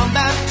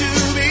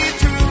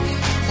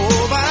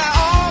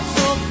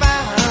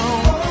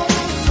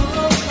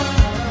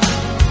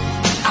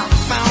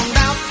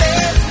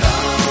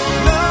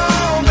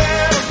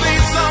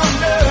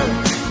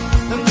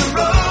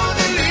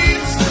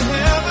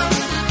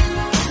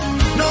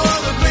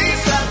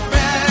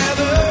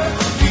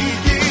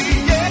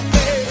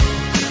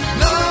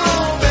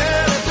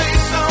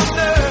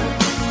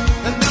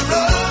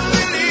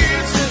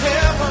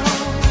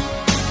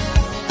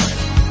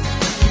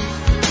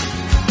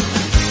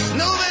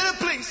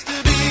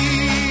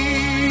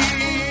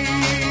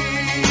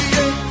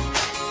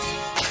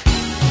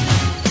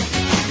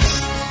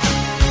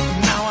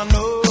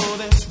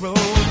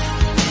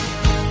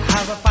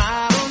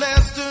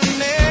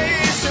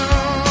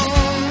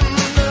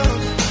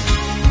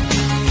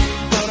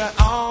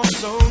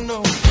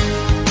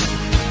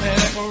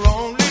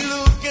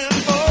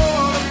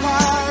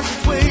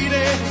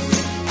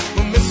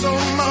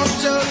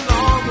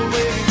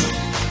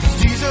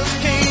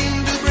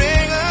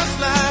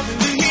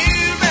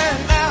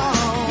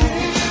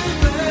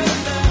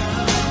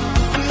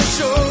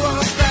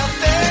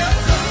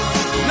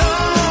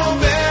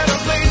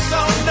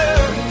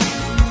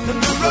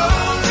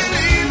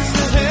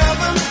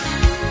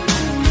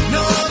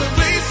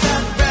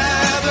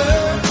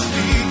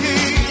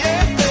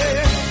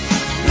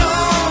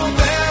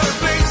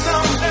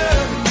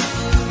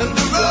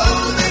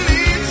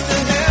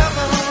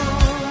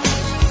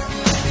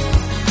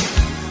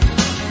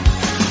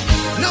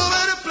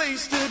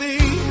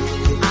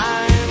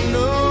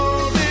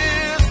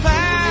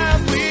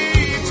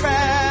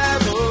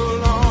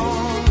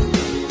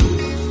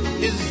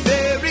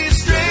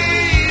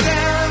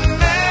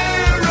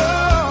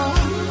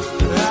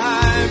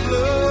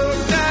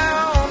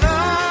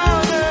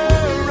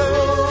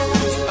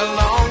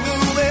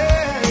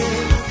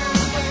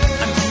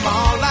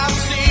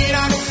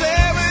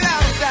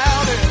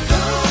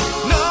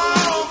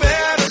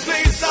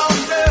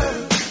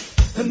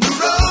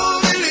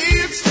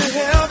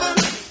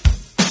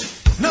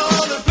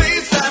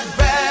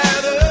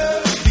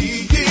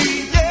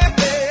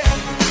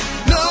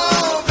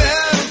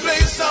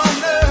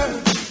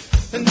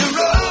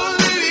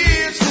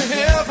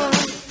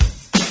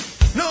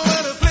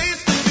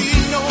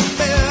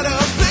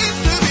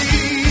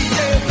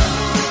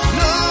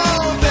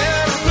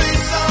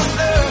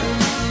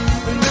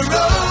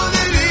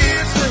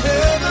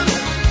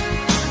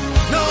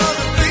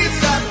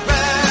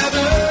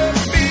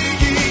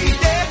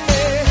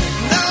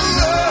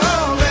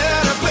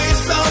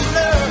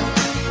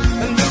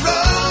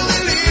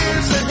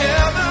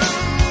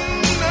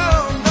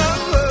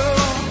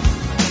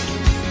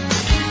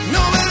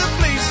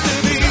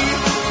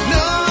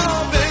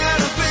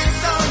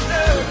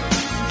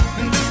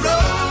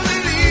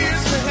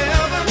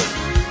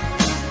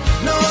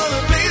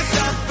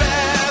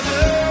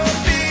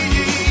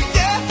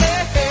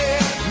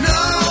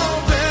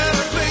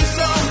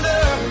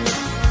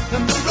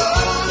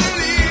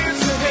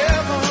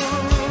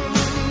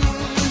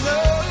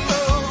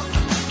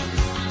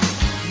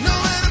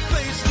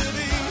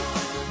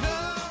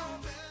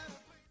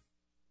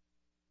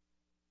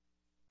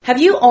Have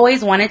you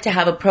always wanted to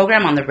have a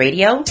program on the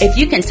radio? If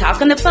you can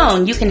talk on the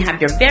phone, you can have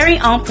your very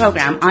own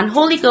program on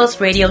Holy Ghost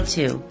Radio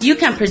 2. You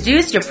can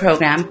produce your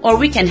program, or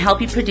we can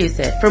help you produce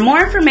it. For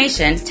more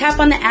information, tap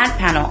on the ad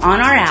panel on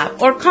our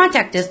app or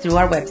contact us through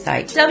our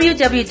website,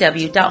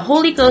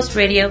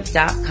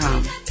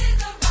 www.holyghostradio.com.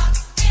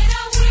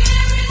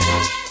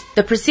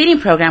 The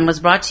preceding program was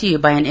brought to you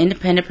by an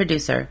independent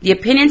producer. The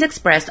opinions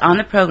expressed on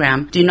the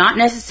program do not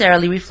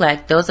necessarily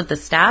reflect those of the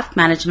staff,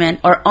 management,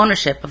 or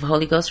ownership of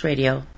Holy Ghost Radio.